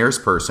from the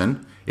nearest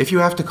person. If you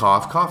have to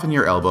cough, cough in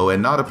your elbow and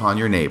not upon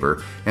your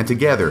neighbor. And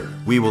together,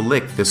 we will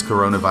lick this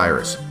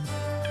coronavirus.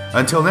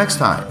 Until next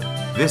time,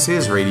 this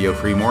is Radio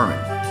Free Mormon,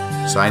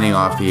 signing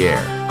off the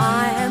air.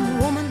 I am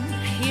woman,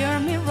 hear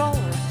me roar,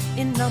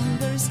 in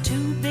numbers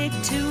too big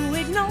to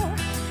ignore.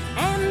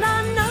 And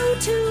I know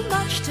too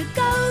much to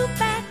go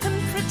back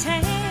and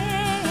pretend.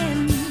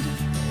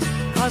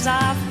 'Cause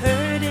I've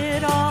heard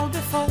it all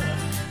before,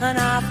 and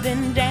I've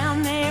been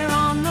down there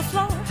on the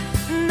floor.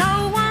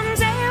 No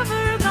one's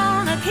ever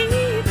gonna keep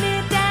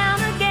me down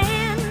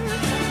again.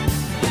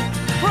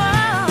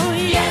 Whoa,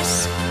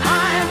 yes,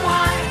 I am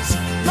wise,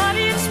 but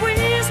it's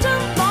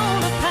wisdom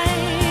on a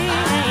pain.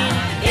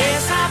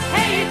 Yes, I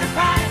paid the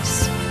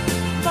price,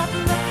 but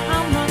look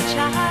how much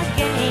I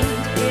gained.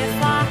 If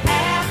I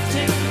have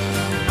to,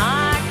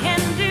 I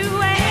can do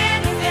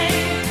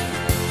anything.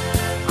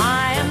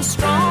 I am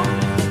strong.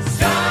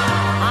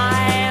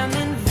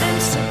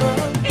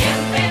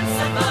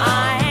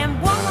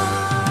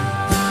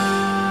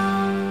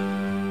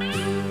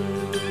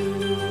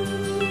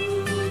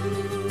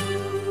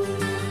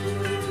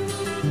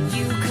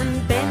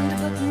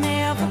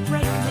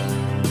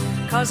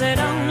 Cause it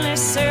only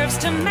serves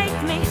to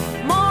make me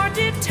more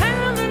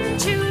determined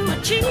to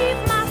achieve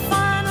my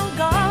final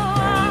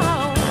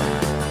goal.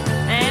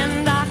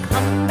 And I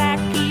come back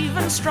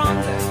even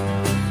stronger,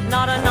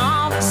 not a